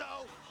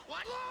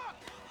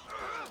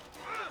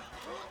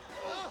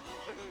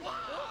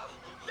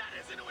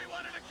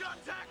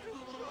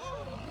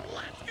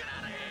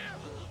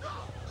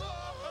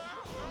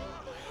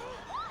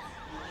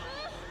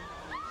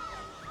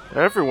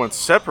 Everyone's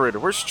separated.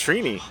 Where's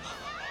Trini?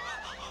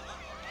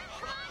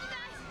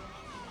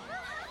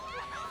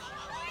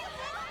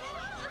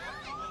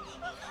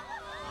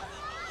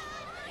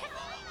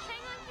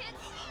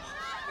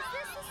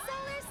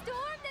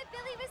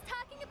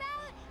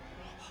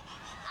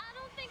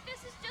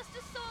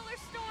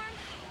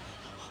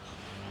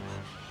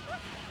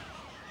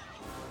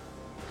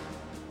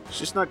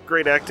 She's not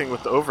great acting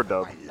with the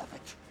overdub. I love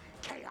it.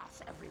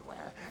 Chaos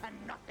everywhere, and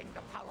nothing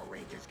the Power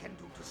Rangers can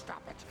do to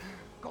stop it.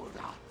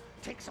 Golda,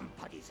 take some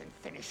putties and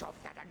finish off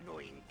that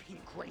annoying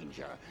Pink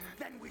Ranger.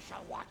 Then we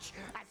shall watch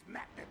as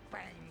Magnet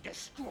Brain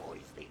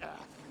destroys the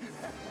Earth.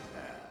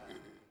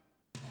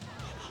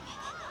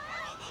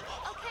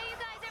 Okay, you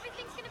guys,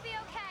 everything's gonna be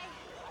okay.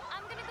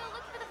 I'm gonna go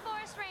look for the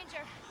Forest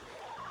Ranger.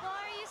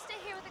 Laura, you stay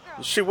here with the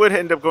girls. She would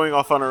end up going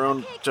off on her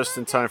own just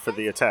in time for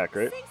the attack,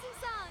 right? Sing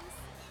some songs.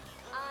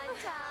 On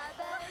top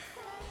of...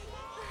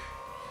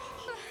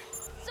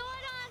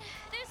 Zordon,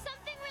 there's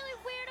something really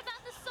weird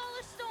about the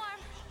solar storm.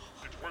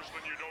 It's worse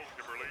than you know,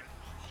 Kimberly.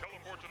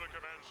 Teleport to the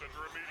command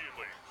center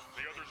immediately.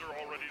 The others are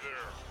already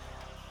there.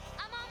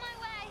 I'm on my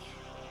way.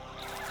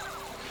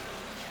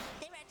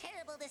 There are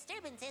terrible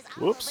disturbances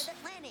all Whoops. over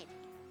the planet.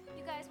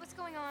 You guys, what's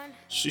going on?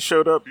 She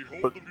showed up,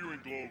 Behold but the viewing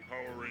globe,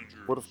 Power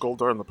Rangers. what if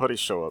Goldar and the putties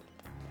show up?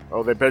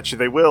 Oh, they bet you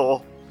they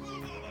will.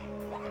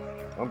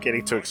 I'm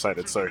getting too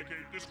excited, sorry.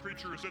 This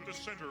creature is at the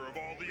center of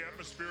all the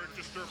atmospheric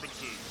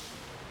disturbances.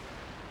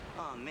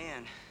 Oh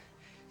man,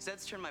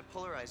 Zed's turned my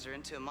polarizer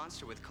into a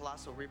monster with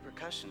colossal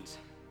repercussions.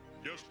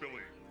 Yes,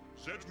 Billy.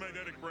 Zed's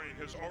magnetic brain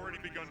has already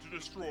begun to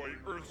destroy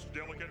Earth's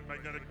delicate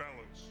magnetic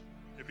balance.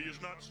 If he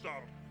is not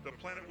stopped, the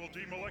planet will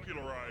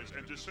demolecularize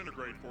and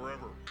disintegrate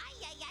forever.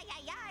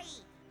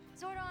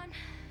 Zordon,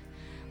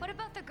 what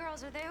about the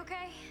girls? Are they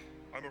okay?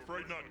 I'm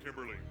afraid not,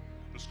 Kimberly.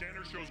 The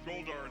scanner shows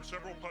Goldar and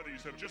several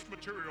putties have just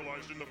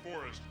materialized in the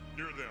forest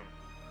near them.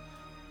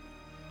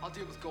 I'll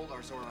deal with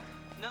Goldar, Zordon.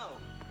 No,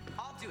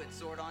 I'll do it,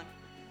 Zordon.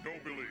 No,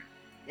 Billy.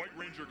 White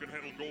Ranger can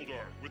handle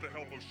Goldar with the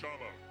help of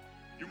Shaba.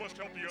 You must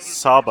help the others.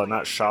 Saba,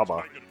 not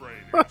Shaba. Magnet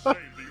Brain and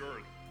save the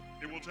Earth.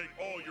 It will take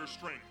all your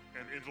strength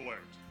and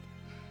intellect.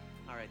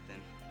 All right then.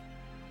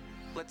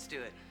 Let's do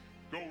it.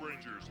 Go,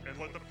 Rangers, and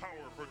let the power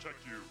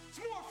protect you. It's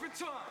Morphin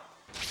time!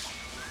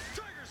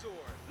 Tigerzord!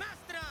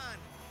 Mastodon!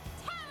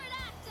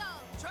 Pterodactyl!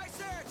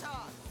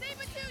 Triceratops!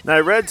 Saber-tooth! Now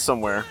I read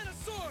somewhere,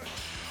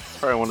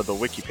 probably one of the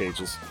wiki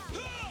pages,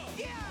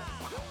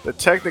 that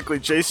technically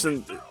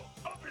Jason,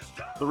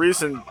 the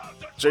reason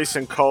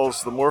Jason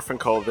calls the Morphin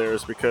Call there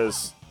is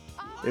because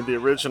in the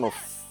original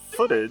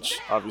footage,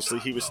 obviously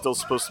he was still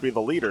supposed to be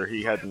the leader.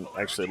 He hadn't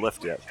actually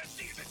left yet.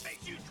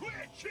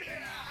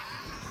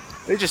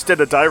 They just did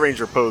a Die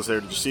Ranger pose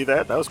there. Did you see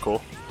that? That was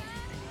cool.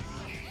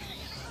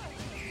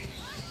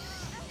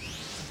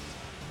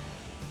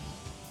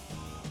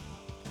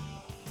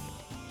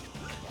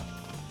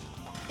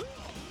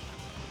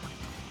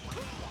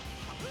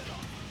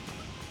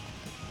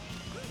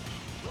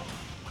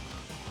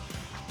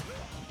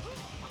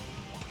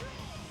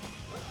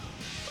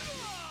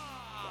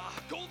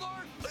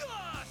 Goldar!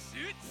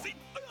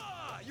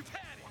 You've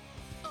had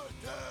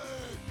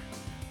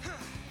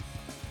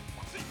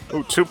it!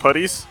 Ooh, 2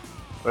 putties.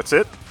 That's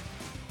it?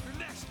 You're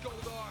next,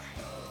 Goldar!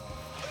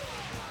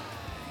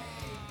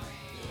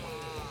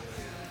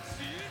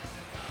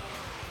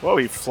 Whoa,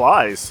 he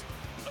flies.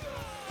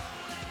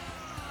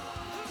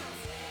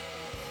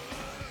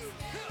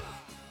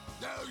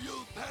 Now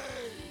you'll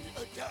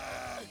pay.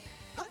 Attack.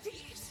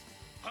 Putties?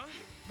 Huh?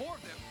 More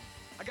of them.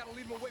 I gotta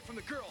lead them away from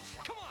the girls.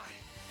 Come on.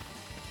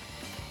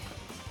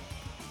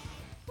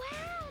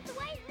 Wow, the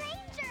White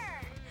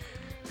Ranger!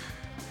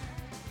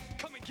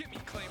 Come and get me,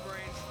 Clay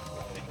Brains.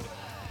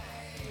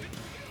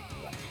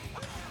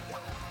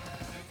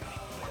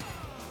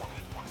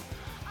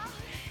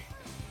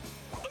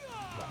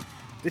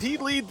 Did he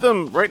lead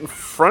them right in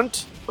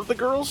front of the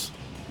girls?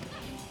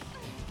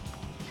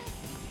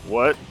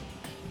 What?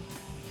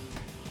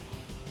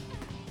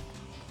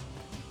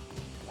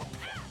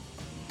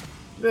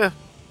 Yeah,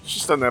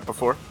 she's done that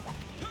before.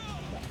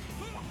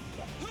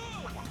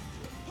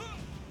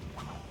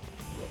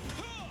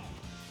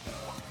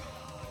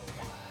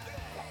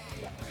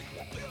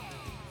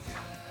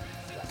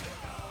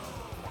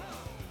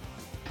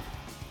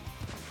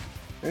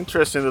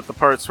 Interesting that the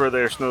parts where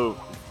there's no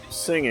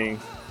singing,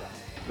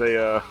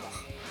 they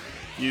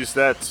use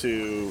that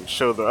to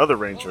show the other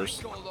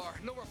Rangers. No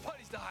more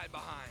putties to hide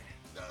behind.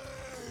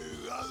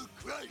 I'll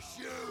crush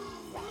you.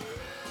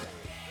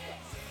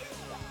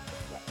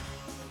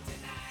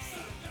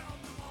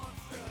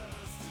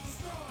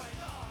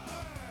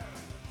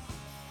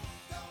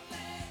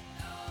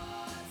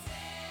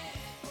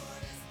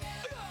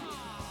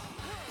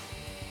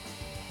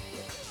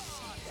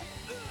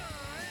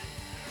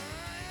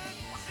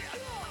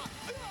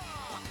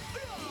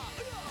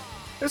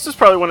 This is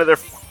probably one of their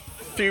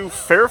few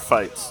fair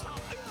fights.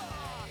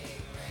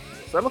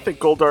 So I don't think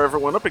Goldar ever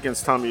went up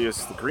against Tommy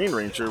as the Green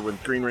Ranger when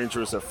Green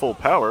Ranger was at full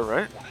power,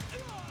 right?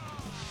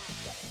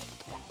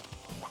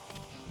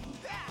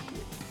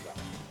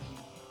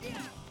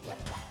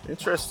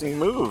 Interesting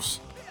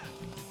moves.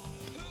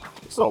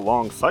 This is a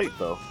long fight,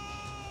 though.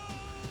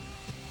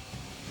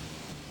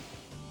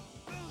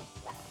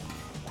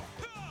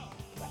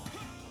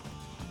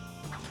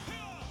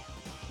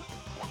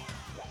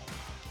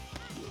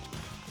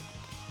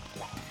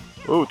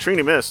 Ooh,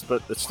 Trini missed,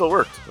 but it still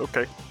worked.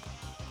 Okay. Is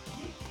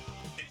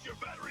your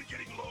battery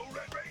getting low,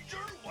 Red Ranger?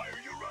 Why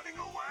are you running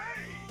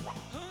away?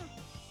 Huh?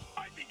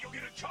 I think you'll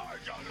get a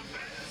charge out of this.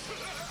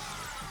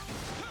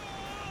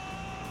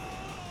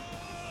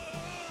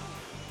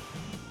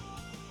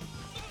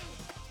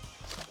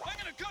 I'm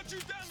gonna cut you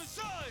down the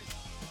side.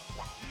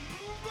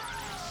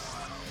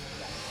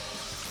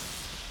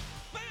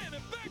 Man,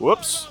 it backfired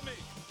Whoops. on me.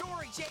 Don't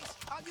worry, Chase.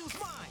 I'll use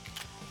mine.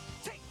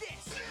 Take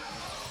this.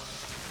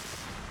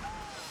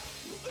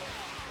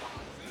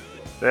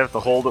 They have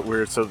to hold it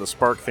weird so the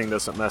spark thing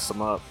doesn't mess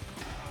them up.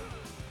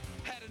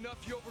 Had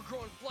enough, you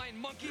overgrown flying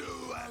monkey.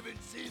 You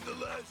haven't seen the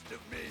last of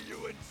me,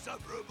 you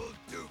insufferable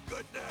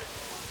do-goodness.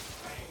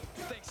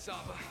 Thanks,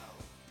 Saba.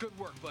 Good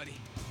work, buddy.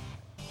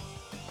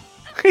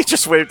 He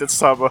just waved at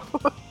Saba.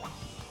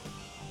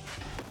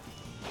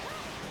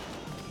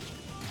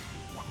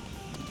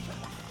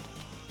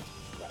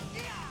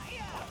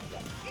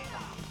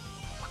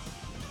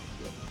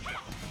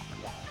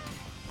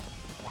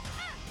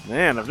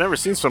 Man, I've never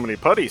seen so many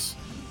putties.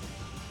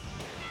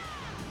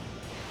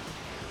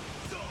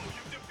 So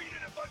you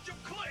defeated a bunch of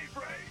clay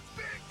brains.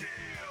 Big deal.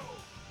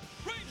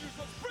 Rangers,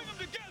 let's bring them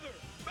together.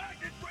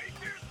 Magnet Brain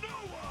fears no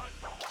one.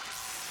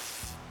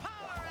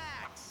 Power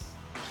axe.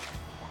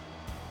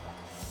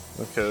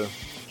 Okay,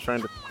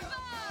 trying to.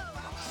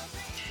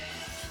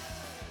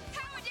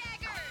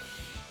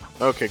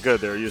 Okay, good.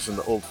 They're using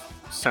the old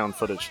sound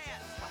footage.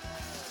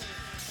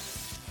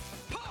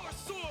 Power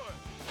sword.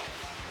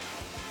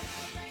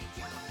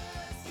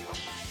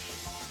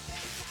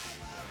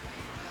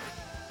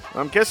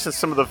 I'm guessing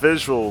some of the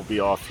visual will be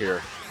off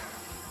here.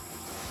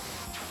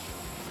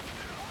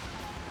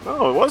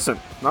 No, it wasn't.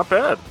 Not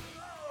bad.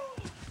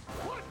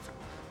 What?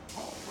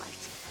 All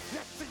right.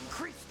 Let's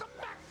increase the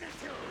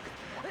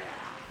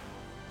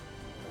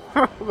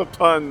magnitude. The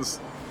puns.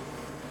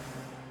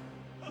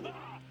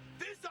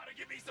 This ought to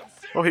give me some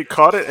serious. Oh, he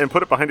caught it and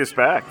put it behind his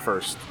back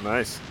first.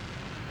 Nice.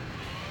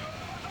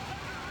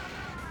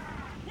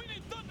 We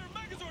need Thunder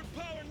Megazord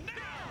power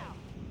now.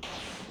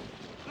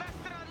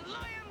 Mastodon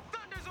Lion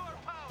Thunderzord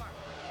power.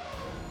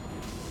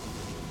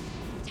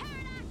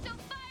 Pterodactyl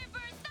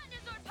Firebird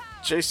Thunderzord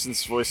power!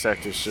 Jason's voice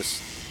actor is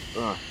just.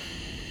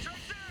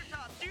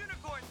 Triceratops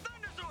Unicorn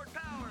Thunderzord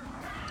power.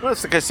 Well,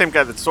 it's the same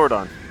guy that's Sword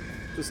on.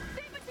 Just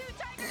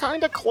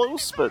kind of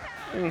close, but.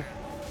 Tyrannosaurus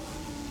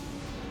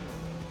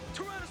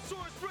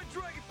Red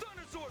Dragon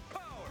Thunderzord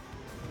power.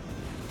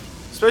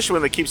 Especially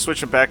when they keep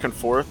switching back and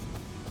forth.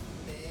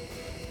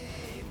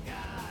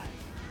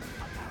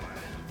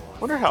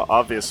 Wonder how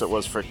obvious it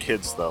was for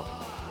kids, though.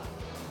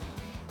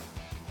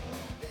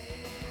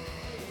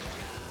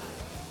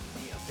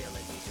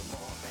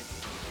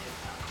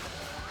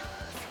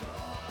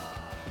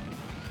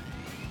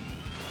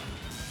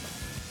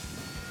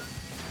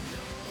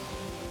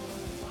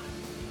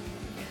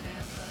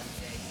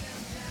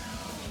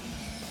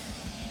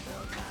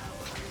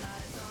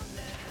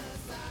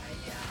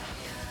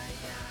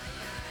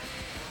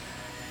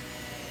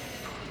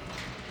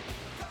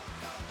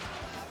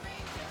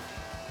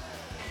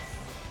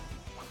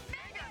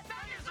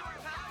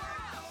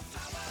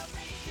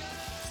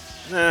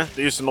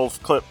 They used an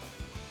old clip.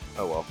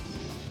 Oh well.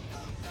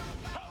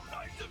 How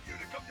nice of you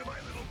to come to my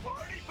little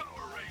party,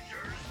 Power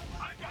Rangers!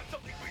 I've got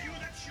something for you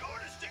that's sure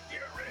to stick to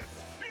your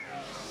ribs!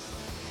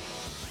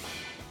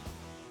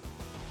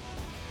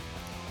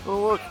 Oh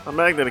look, a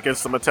magnet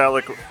against the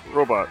metallic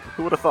robot.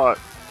 Who would have thought?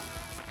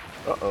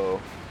 Uh-oh.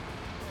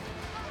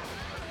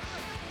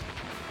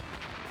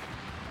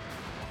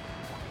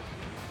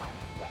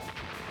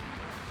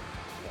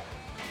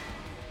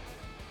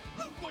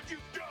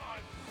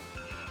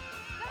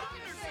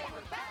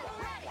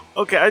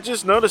 Okay, I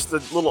just noticed the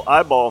little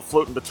eyeball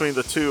floating between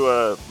the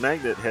two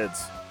magnet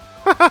heads.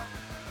 I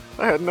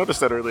hadn't noticed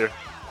that earlier.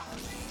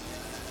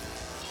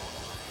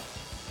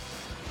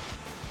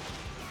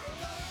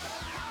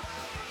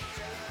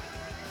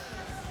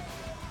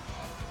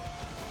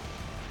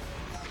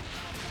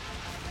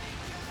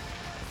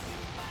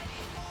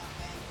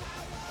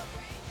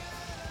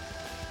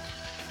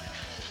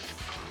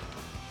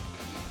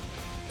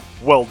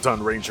 Well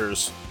done,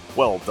 Rangers.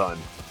 Well done.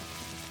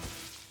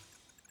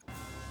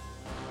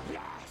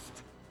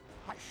 Blast!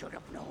 I should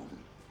have known.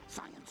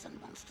 Science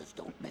and monsters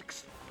don't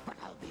mix. But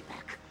I'll be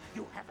back.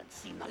 You haven't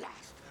seen the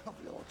last of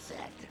Lord Zed.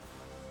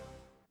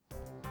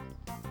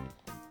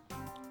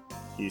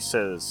 He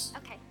says.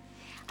 Okay,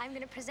 I'm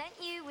gonna present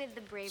you with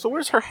the bravery. So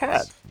where's her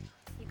hat?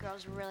 You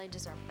girls really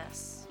deserve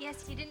this.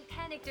 Yes, you didn't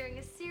panic during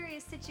a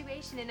serious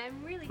situation, and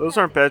I'm really. Those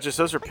proud aren't of you. badges,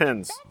 those are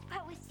pins.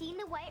 But we've seen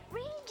the White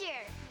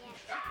Ranger.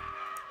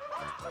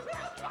 The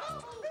bear!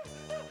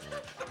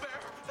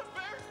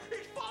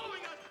 He's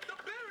following us! The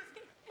bear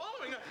is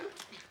following us!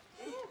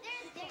 There,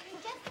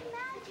 you're just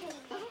imagining it.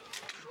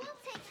 We'll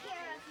take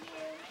care of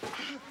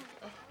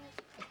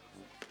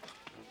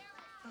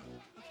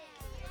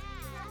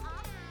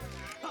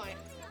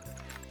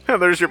you.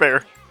 There's your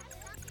bear.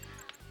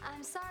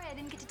 I'm sorry I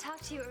didn't get to talk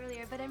to you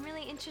earlier, but I'm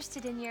really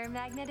interested in your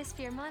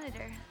magnetosphere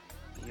monitor.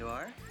 You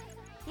are?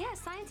 Yeah,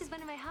 science is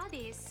one of my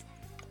hobbies.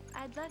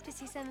 I'd love to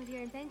see some of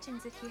your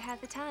inventions if you have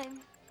the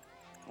time.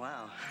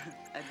 Wow,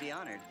 I'd be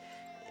honored.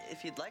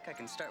 If you'd like, I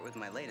can start with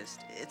my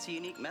latest. It's a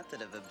unique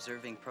method of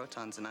observing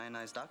protons and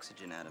ionized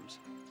oxygen atoms.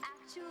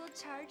 Actual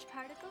charged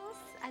particles?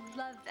 I'd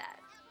love that.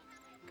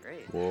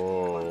 Great.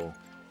 Whoa.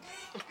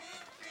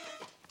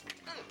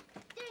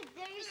 Dude,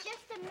 they're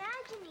just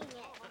imagining it.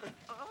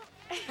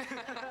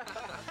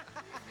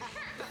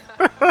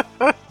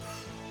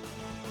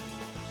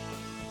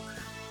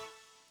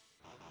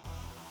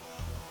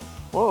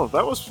 Whoa,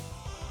 that was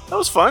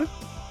fun.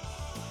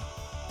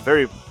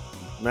 Very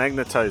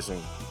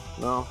magnetizing.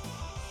 No.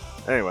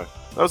 Anyway,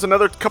 that was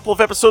another couple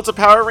of episodes of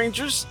Power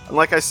Rangers. And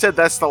like I said,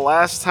 that's the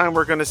last time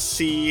we're going to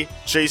see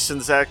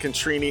Jason, Zach, and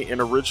Trini in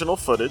original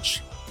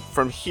footage.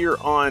 From here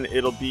on,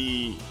 it'll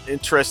be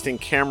interesting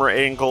camera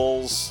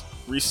angles,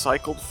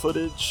 recycled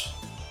footage,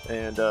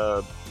 and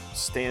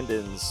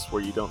stand-ins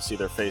where you don't see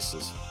their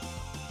faces.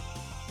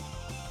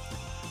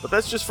 But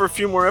that's just for a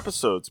few more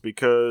episodes,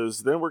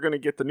 because then we're going to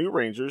get the new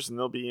Rangers, and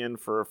they'll be in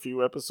for a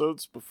few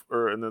episodes,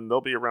 and then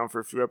they'll be around for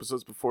a few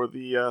episodes before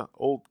the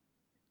old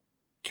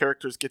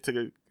characters get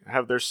to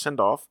have their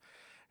send-off,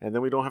 and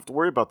then we don't have to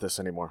worry about this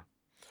anymore.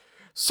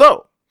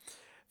 So,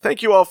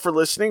 thank you all for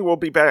listening. We'll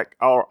be back,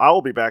 or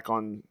I'll be back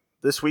on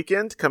this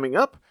weekend coming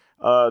up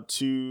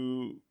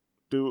to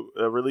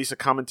release a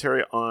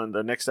commentary on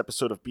the next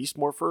episode of Beast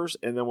Morphers,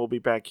 and then we'll be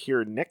back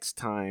here next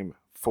time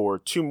for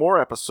 2 more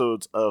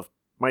episodes of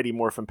Mighty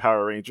Morphin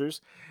Power Rangers.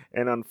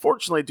 And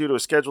unfortunately, due to a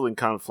scheduling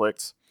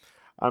conflict,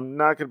 I'm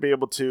not going to be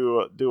able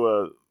to do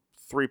a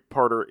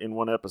 3-parter in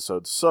one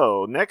episode.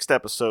 So, next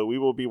episode, we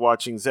will be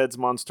watching Zed's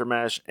Monster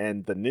Mash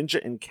and the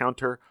Ninja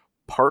Encounter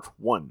Part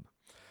 1.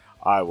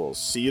 I will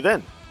see you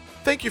then.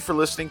 Thank you for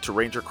listening to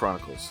Ranger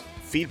Chronicles.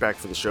 Feedback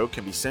for the show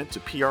can be sent to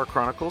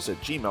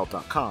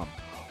prchronicles@gmail.com,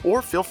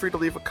 or feel free to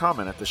leave a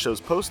comment at the show's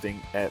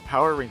posting at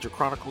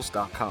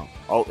PowerRangerChronicles.com.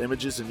 All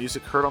images and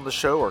music heard on the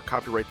show are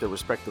copyright their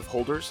respective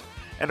holders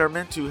and are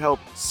meant to help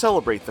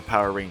celebrate the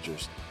Power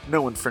Rangers.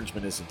 No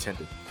infringement is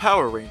intended.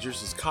 Power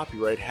Rangers is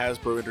copyright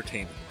Hasbro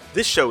Entertainment.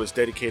 This show is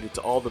dedicated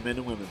to all the men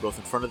and women, both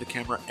in front of the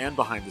camera and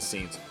behind the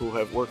scenes, who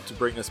have worked to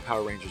bring us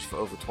Power Rangers for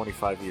over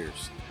 25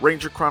 years.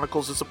 Ranger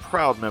Chronicles is a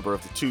proud member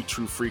of the Two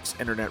True Freaks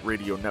Internet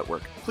Radio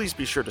Network. Please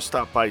be sure to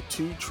stop by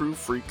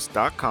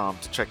twotruefreaks.com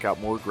to check out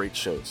more great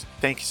shows.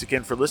 Thanks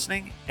again for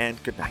listening,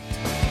 and good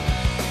night.